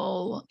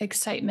 joyful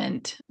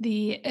excitement.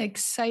 The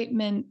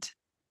excitement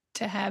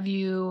to have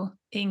you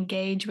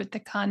engage with the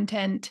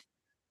content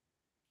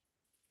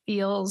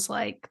feels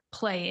like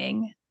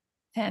playing.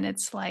 And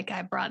it's like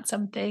I brought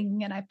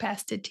something and I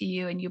passed it to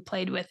you and you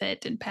played with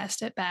it and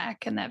passed it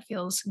back. And that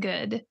feels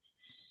good.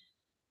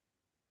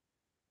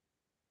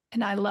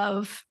 And I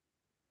love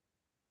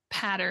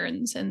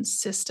patterns and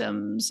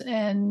systems,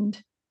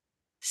 and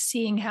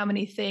seeing how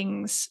many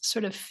things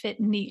sort of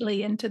fit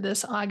neatly into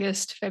this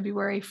August,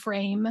 February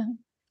frame,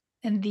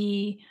 and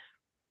the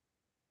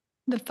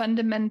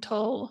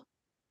fundamental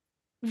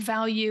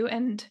value,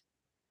 and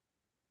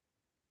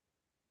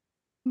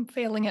I'm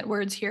failing at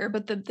words here,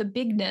 but the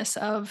bigness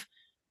of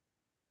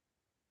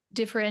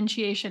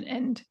differentiation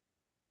and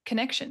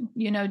connection,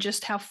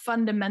 just how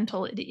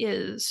fundamental it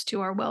is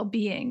to our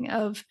well-being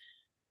of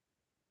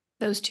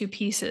those two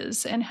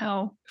pieces. And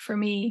how, for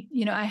me,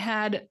 I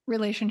had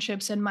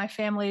relationships in my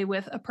family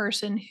with a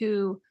person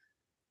who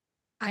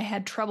I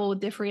had trouble with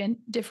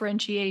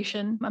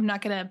differentiation. I'm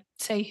not going to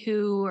say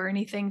who or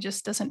anything,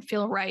 just doesn't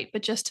feel right.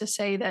 But just to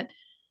say that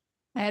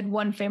I had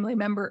one family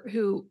member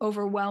who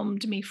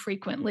overwhelmed me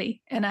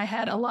frequently, and I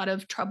had a lot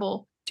of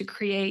trouble to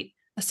create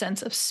a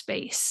sense of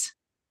space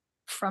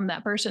from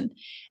that person.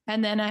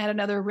 And then I had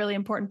another really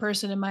important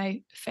person in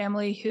my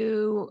family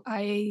who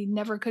I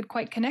never could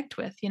quite connect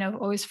with,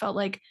 always felt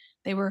like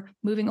they were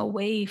moving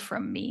away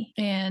from me.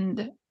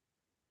 And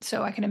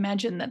so I can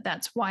imagine that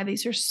that's why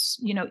these are,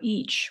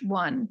 each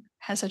one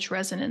has such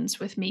resonance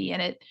with me.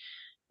 And it,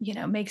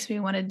 makes me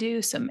want to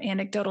do some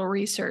anecdotal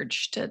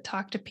research to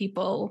talk to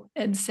people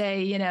and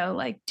say,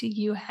 like, do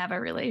you have a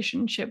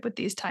relationship with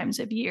these times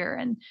of year?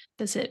 And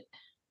does it,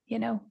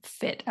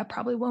 fit? I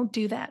probably won't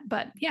do that.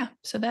 But yeah,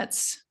 so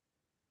that's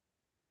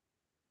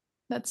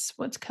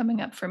what's coming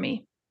up for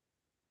me.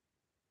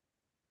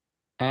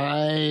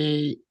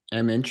 I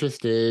am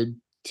interested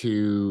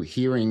to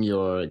hearing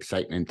your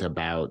excitement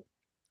about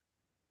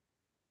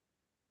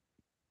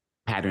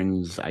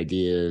patterns,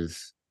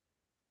 ideas.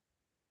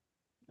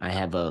 I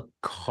have a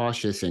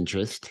cautious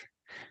interest,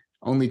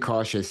 only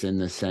cautious in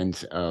the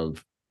sense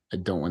of I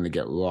don't want to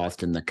get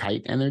lost in the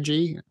kite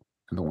energy.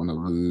 I don't want to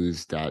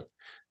lose that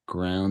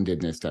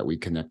groundedness that we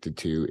connected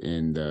to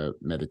in the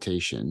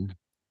meditation.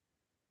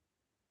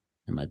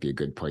 It might be a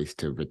good place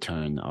to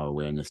return our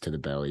awareness to the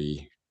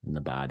belly and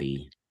the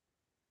body.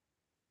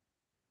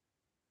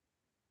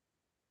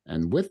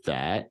 And with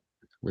that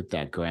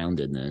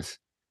groundedness,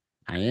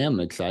 I am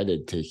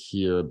excited to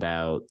hear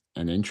about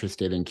and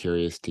interested and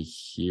curious to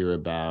hear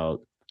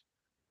about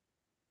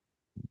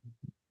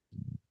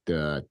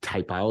the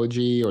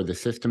typology or the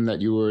system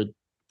that you were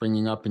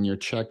bringing up in your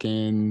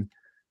check-in,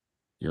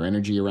 your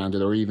energy around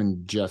it, or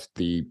even just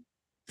the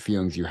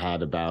feelings you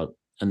had about,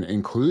 and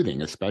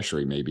including,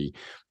 especially maybe,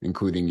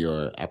 including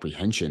your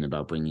apprehension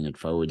about bringing it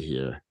forward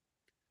here.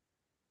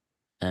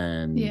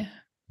 And Yeah.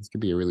 this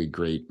could be a really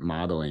great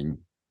modeling,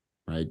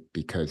 right?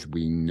 Because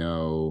we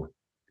know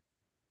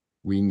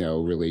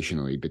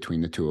relationally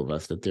between the two of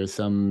us that there's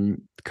some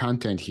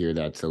content here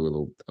that's a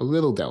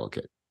little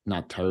delicate,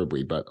 not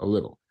terribly, but a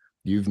little.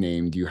 You've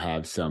named you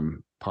have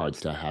some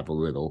parts that have a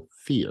little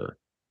fear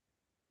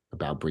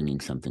about bringing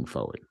something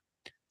forward.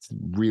 It's a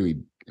really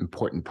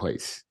important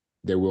place.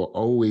 There will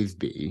always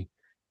be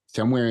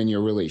somewhere in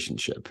your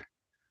relationship,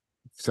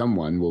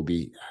 someone will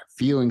be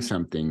feeling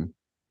something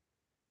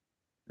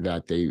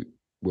that they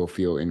will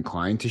feel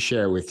inclined to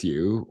share with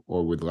you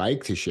or would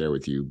like to share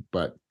with you,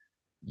 but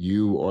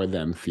you or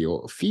them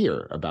feel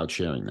fear about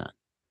sharing that,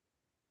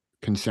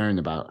 concern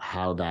about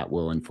how that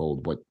will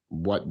unfold,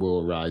 what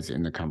will arise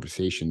in the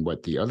conversation,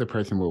 what the other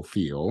person will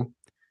feel,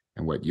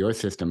 and what your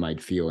system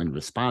might feel in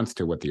response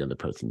to what the other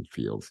person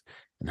feels,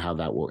 and how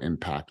that will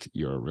impact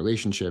your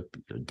relationship,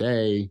 your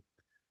day,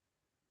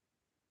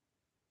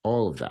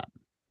 all of that.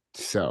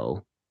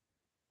 So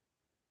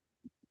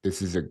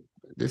this is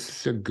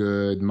a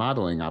good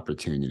modeling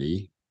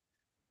opportunity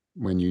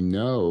when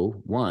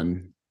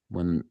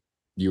when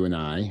you and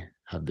I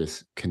have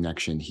this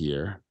connection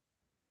here,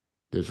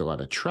 there's a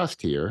lot of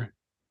trust here.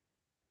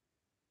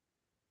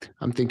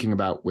 I'm thinking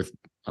about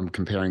I'm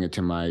comparing it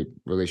to my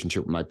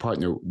relationship with my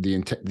partner.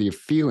 The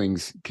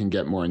feelings can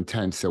get more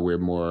intense, so we're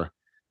more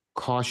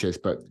cautious.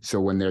 But so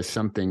when there's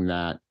something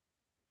that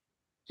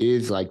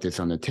is like this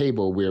on the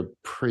table, we're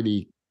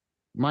pretty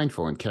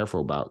mindful and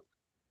careful about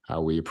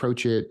how we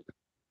approach it,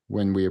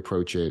 when we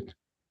approach it,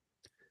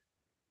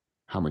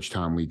 how much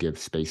time we give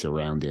space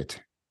around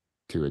it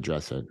to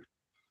address it.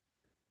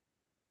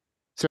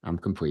 So I'm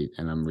complete,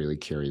 and I'm really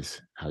curious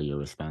how you're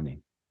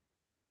responding.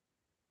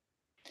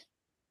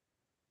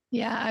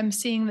 Yeah, I'm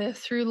seeing the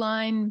through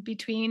line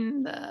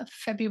between the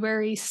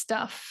February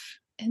stuff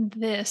and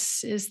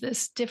this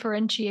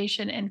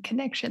differentiation and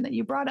connection that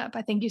you brought up.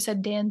 I think you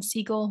said Dan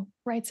Siegel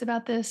writes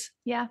about this.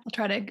 Yeah,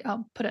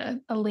 I'll put a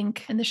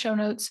link in the show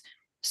notes.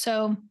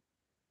 So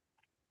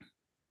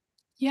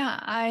yeah,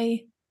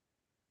 I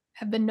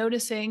have been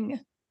noticing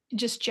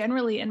just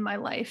generally in my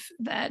life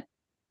that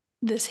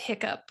this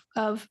hiccup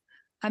of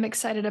I'm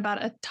excited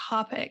about a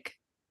topic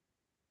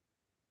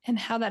and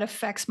how that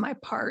affects my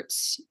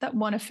parts that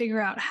want to figure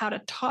out how to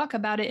talk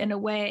about it in a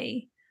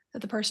way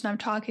that the person I'm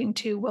talking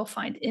to will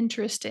find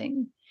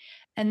interesting.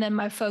 And then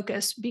my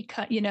focus,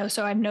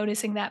 so I'm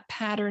noticing that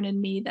pattern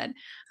in me that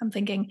I'm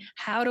thinking,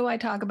 how do I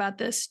talk about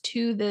this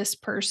to this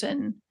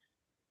person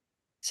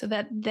so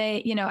that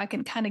they, I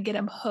can kind of get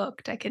them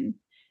hooked. I can,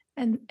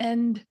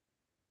 and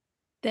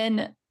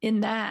then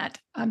in that,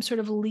 I'm sort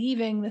of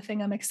leaving the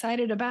thing I'm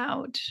excited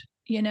about.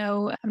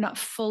 I'm not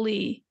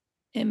fully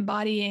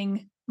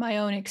embodying my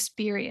own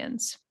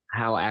experience.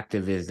 How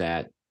active is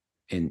that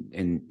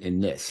in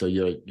this? So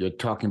you're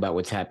talking about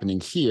what's happening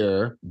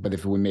here, but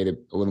if we made it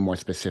a little more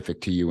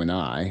specific to you and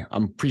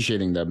I'm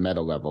appreciating the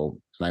meta level,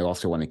 and I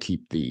also want to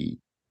keep the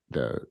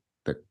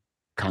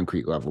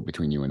concrete level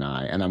between you and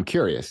I. And I'm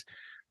curious.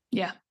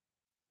 Yeah.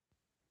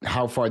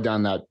 How far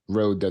down that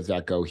road does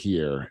that go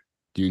here?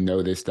 Do you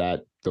notice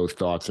that those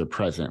thoughts are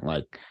present?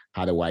 Like,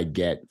 how do I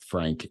get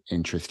Frank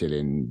interested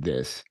in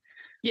this?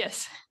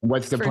 Yes.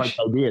 What's the part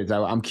of ideas?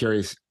 I'm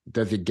curious,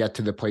 does it get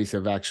to the place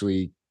of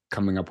actually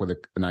coming up with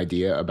an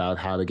idea about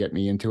how to get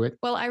me into it?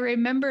 Well, I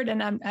remembered,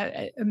 and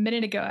a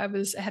minute ago, I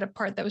had a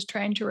part that was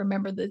trying to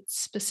remember the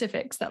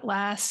specifics. That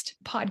last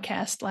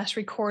podcast, last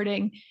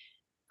recording,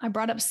 I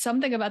brought up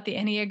something about the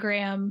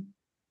Enneagram.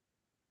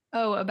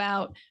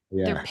 About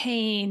their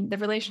pain, the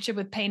relationship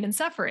with pain and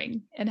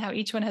suffering, and how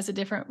each one has a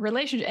different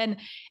relationship.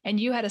 And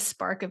you had a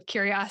spark of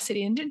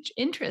curiosity and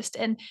interest.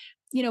 And,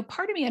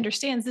 part of me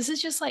understands this is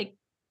just like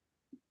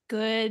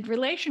good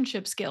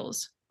relationship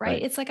skills,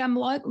 right? It's like I'm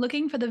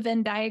looking for the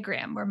Venn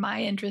diagram where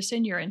my interest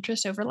and your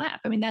interest overlap.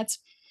 I mean, that's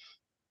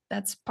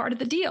part of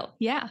the deal.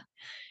 Yeah.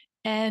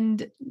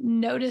 And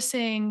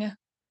noticing.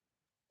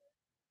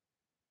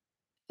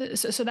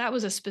 So that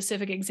was a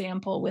specific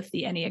example with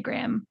the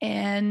Enneagram.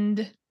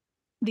 And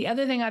the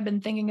other thing I've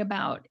been thinking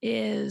about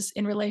is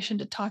in relation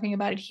to talking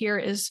about it here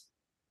is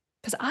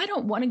because I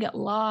don't want to get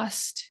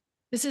lost.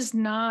 This is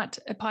not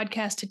a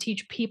podcast to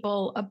teach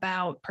people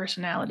about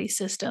personality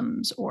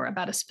systems or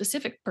about a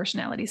specific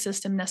personality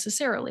system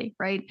necessarily,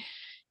 right?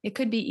 It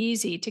could be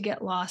easy to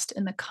get lost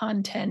in the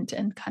content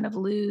and kind of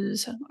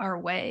lose our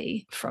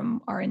way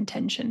from our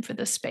intention for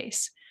this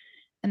space.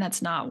 And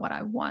that's not what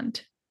I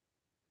want.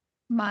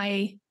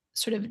 My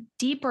sort of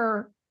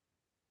deeper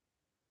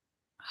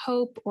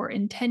hope or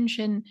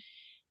intention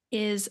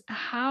is,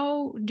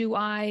 how do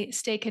I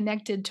stay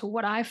connected to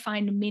what I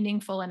find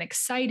meaningful and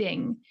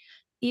exciting,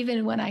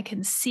 even when I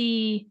can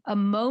see a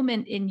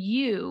moment in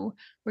you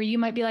where you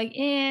might be like,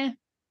 I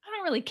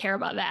don't really care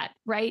about that,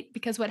 right?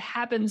 Because what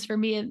happens for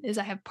me is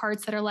I have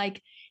parts that are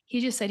like, he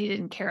just said he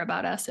didn't care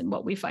about us and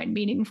what we find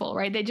meaningful,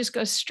 right? They just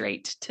go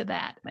straight to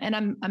that. And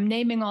I'm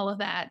naming all of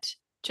that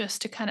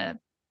just to kind of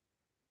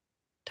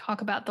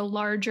talk about the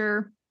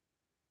larger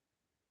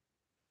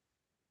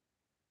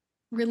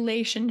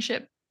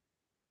relationship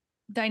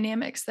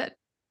dynamics that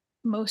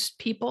most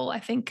people, I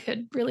think,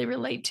 could really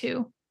relate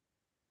to.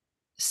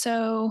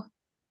 So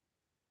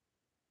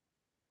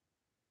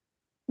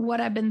what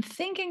I've been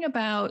thinking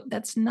about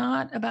that's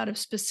not about a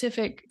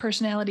specific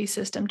personality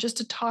system, just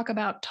to talk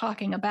about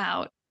talking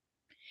about,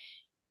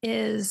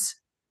 is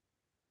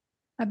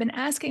I've been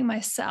asking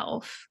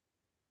myself,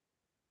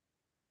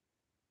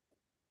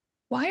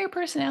 why are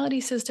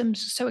personality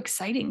systems so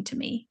exciting to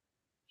me?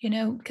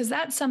 Because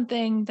that's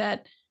something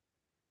that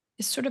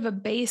is sort of a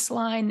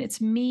baseline.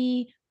 It's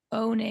me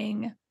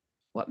owning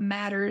what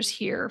matters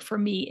here for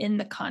me in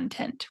the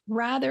content,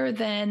 rather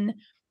than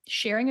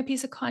sharing a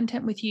piece of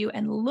content with you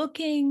and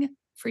looking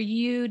for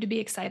you to be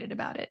excited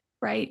about it,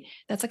 right?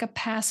 That's like a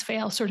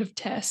pass-fail sort of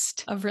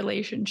test of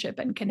relationship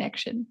and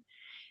connection.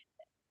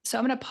 So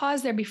I'm going to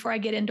pause there before I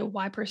get into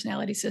why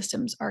personality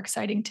systems are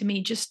exciting to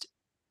me. Just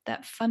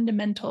that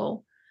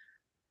fundamental,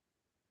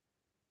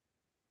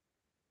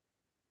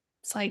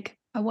 it's like,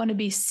 I want to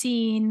be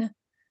seen,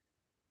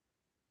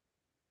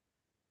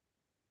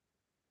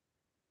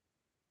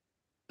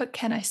 but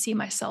can I see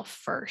myself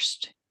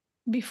first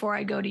before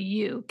I go to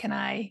you?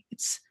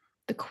 It's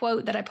the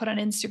quote that I put on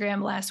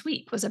Instagram last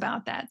week was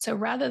about that. So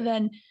rather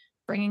than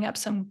bringing up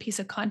some piece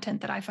of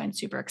content that I find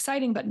super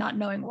exciting, but not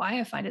knowing why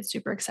I find it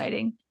super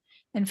exciting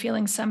and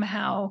feeling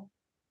somehow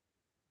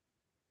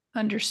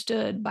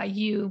understood by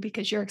you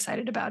because you're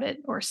excited about it,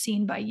 or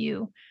seen by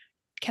you,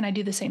 can I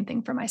do the same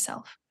thing for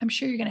myself? I'm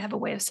sure you're going to have a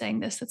way of saying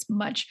this that's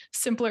much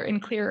simpler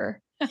and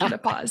clearer. I'm going to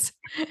pause.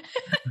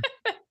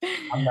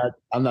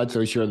 I'm not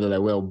so sure that I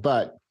will,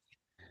 but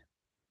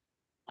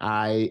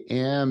I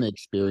am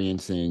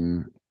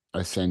experiencing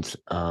a sense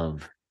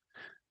of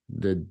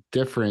the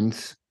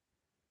difference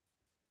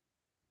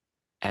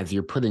as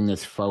you're putting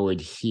this forward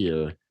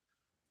here.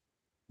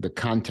 The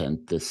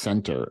content, the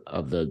center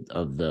of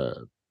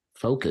the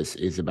focus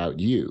is about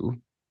you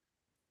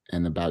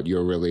and about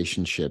your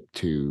relationship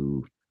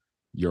to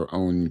your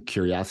own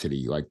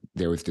curiosity. Like,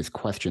 there was this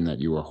question that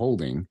you were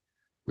holding,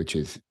 which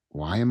is,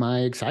 why am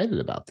I excited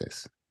about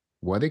this?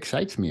 What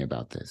excites me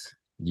about this?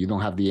 You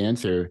don't have the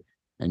answer,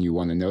 and you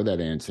want to know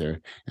that answer.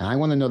 And I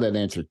want to know that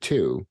answer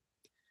too.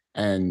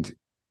 And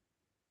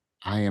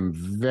I am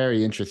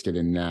very interested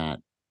in that.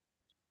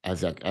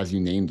 As you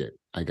named it,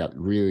 I got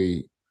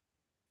really,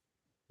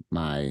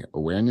 my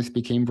awareness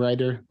became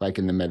brighter, like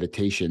in the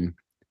meditation.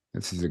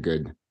 This is a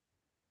good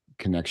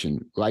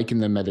connection. Like in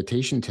the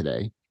meditation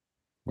today,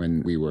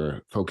 when we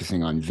were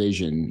focusing on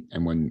vision,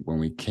 and when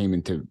we came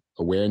into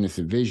awareness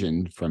of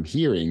vision from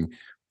hearing,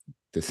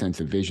 the sense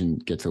of vision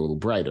gets a little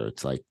brighter.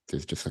 It's like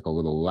there's just like a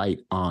little light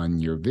on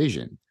your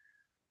vision.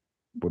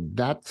 Well,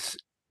 that's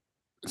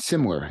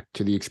similar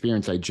to the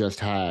experience I just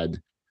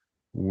had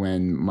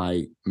when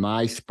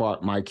my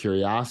spark, my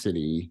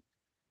curiosity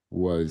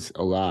was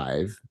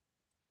alive,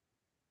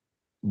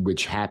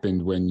 which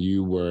happened when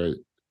you were.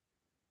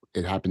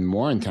 It happened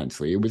more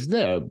intensely. It was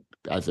there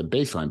as a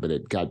baseline, but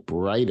it got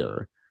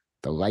brighter.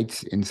 The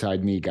lights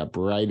inside me got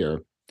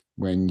brighter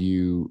when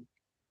you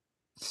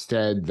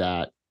said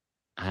that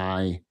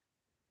I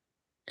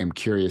am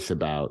curious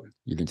about.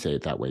 You didn't say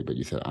it that way, but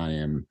you said I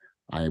am.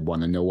 I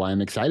want to know why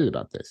I'm excited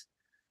about this.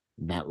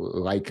 That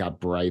light got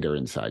brighter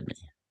inside me.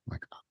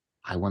 Like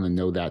I want to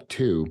know that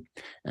too.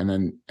 And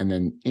then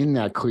in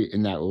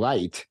that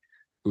light,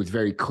 it was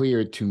very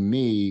clear to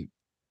me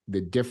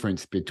the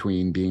difference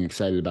between being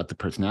excited about the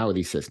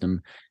personality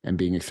system and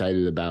being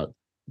excited about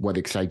what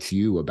excites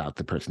you about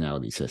the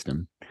personality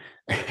system.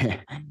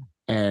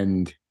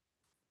 And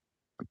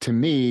to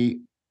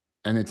me,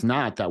 and it's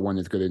not that one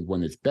is good and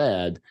one is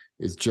bad,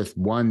 it's just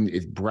one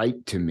is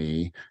bright to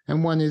me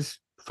and one is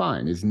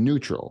fine, is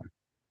neutral.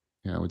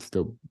 It's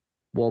the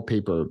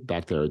wallpaper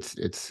back there.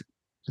 It's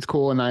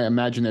cool, and I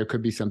imagine there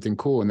could be something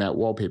cool in that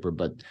wallpaper.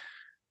 But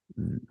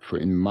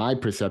in my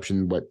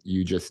perception, what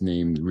you just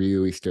named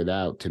really stood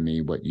out to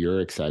me. What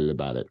you're excited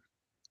about it.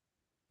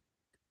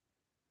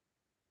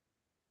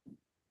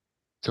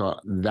 So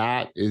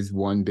that is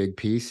one big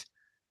piece,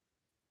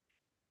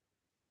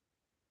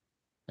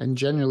 and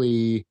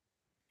generally,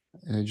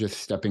 just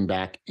stepping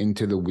back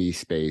into the we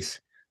space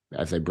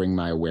as I bring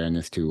my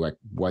awareness to like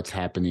what's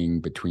happening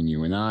between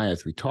you and I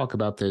as we talk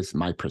about this.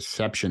 My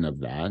perception of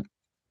that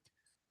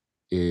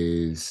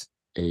is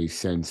a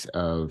sense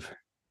of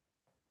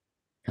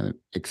kind of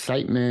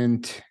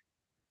excitement.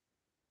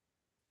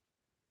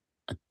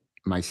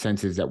 My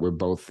sense is that we're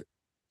both,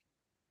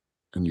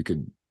 and you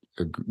could,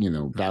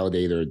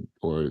 validate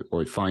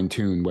or fine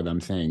tune what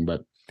I'm saying,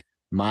 but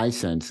my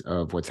sense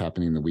of what's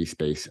happening in the we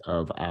space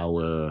of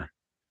our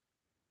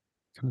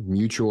kind of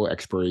mutual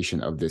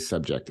exploration of this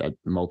subject at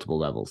multiple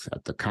levels,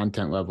 at the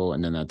content level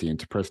and then at the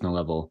interpersonal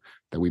level,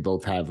 that we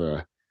both have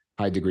a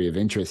high degree of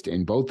interest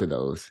in both of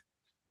those.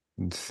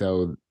 And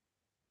so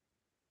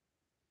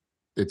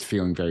it's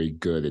feeling very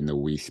good in the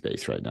we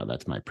space right now.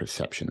 That's my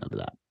perception of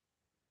that.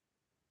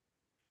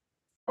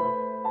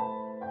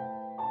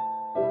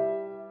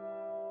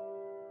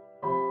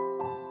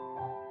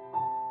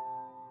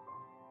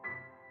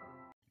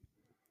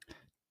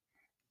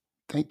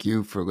 Thank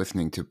you for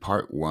listening to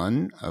part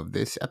 1 of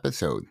this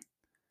episode.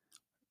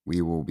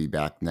 We will be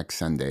back next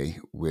Sunday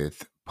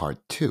with part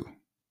 2.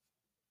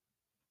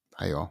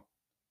 Bye, y'all.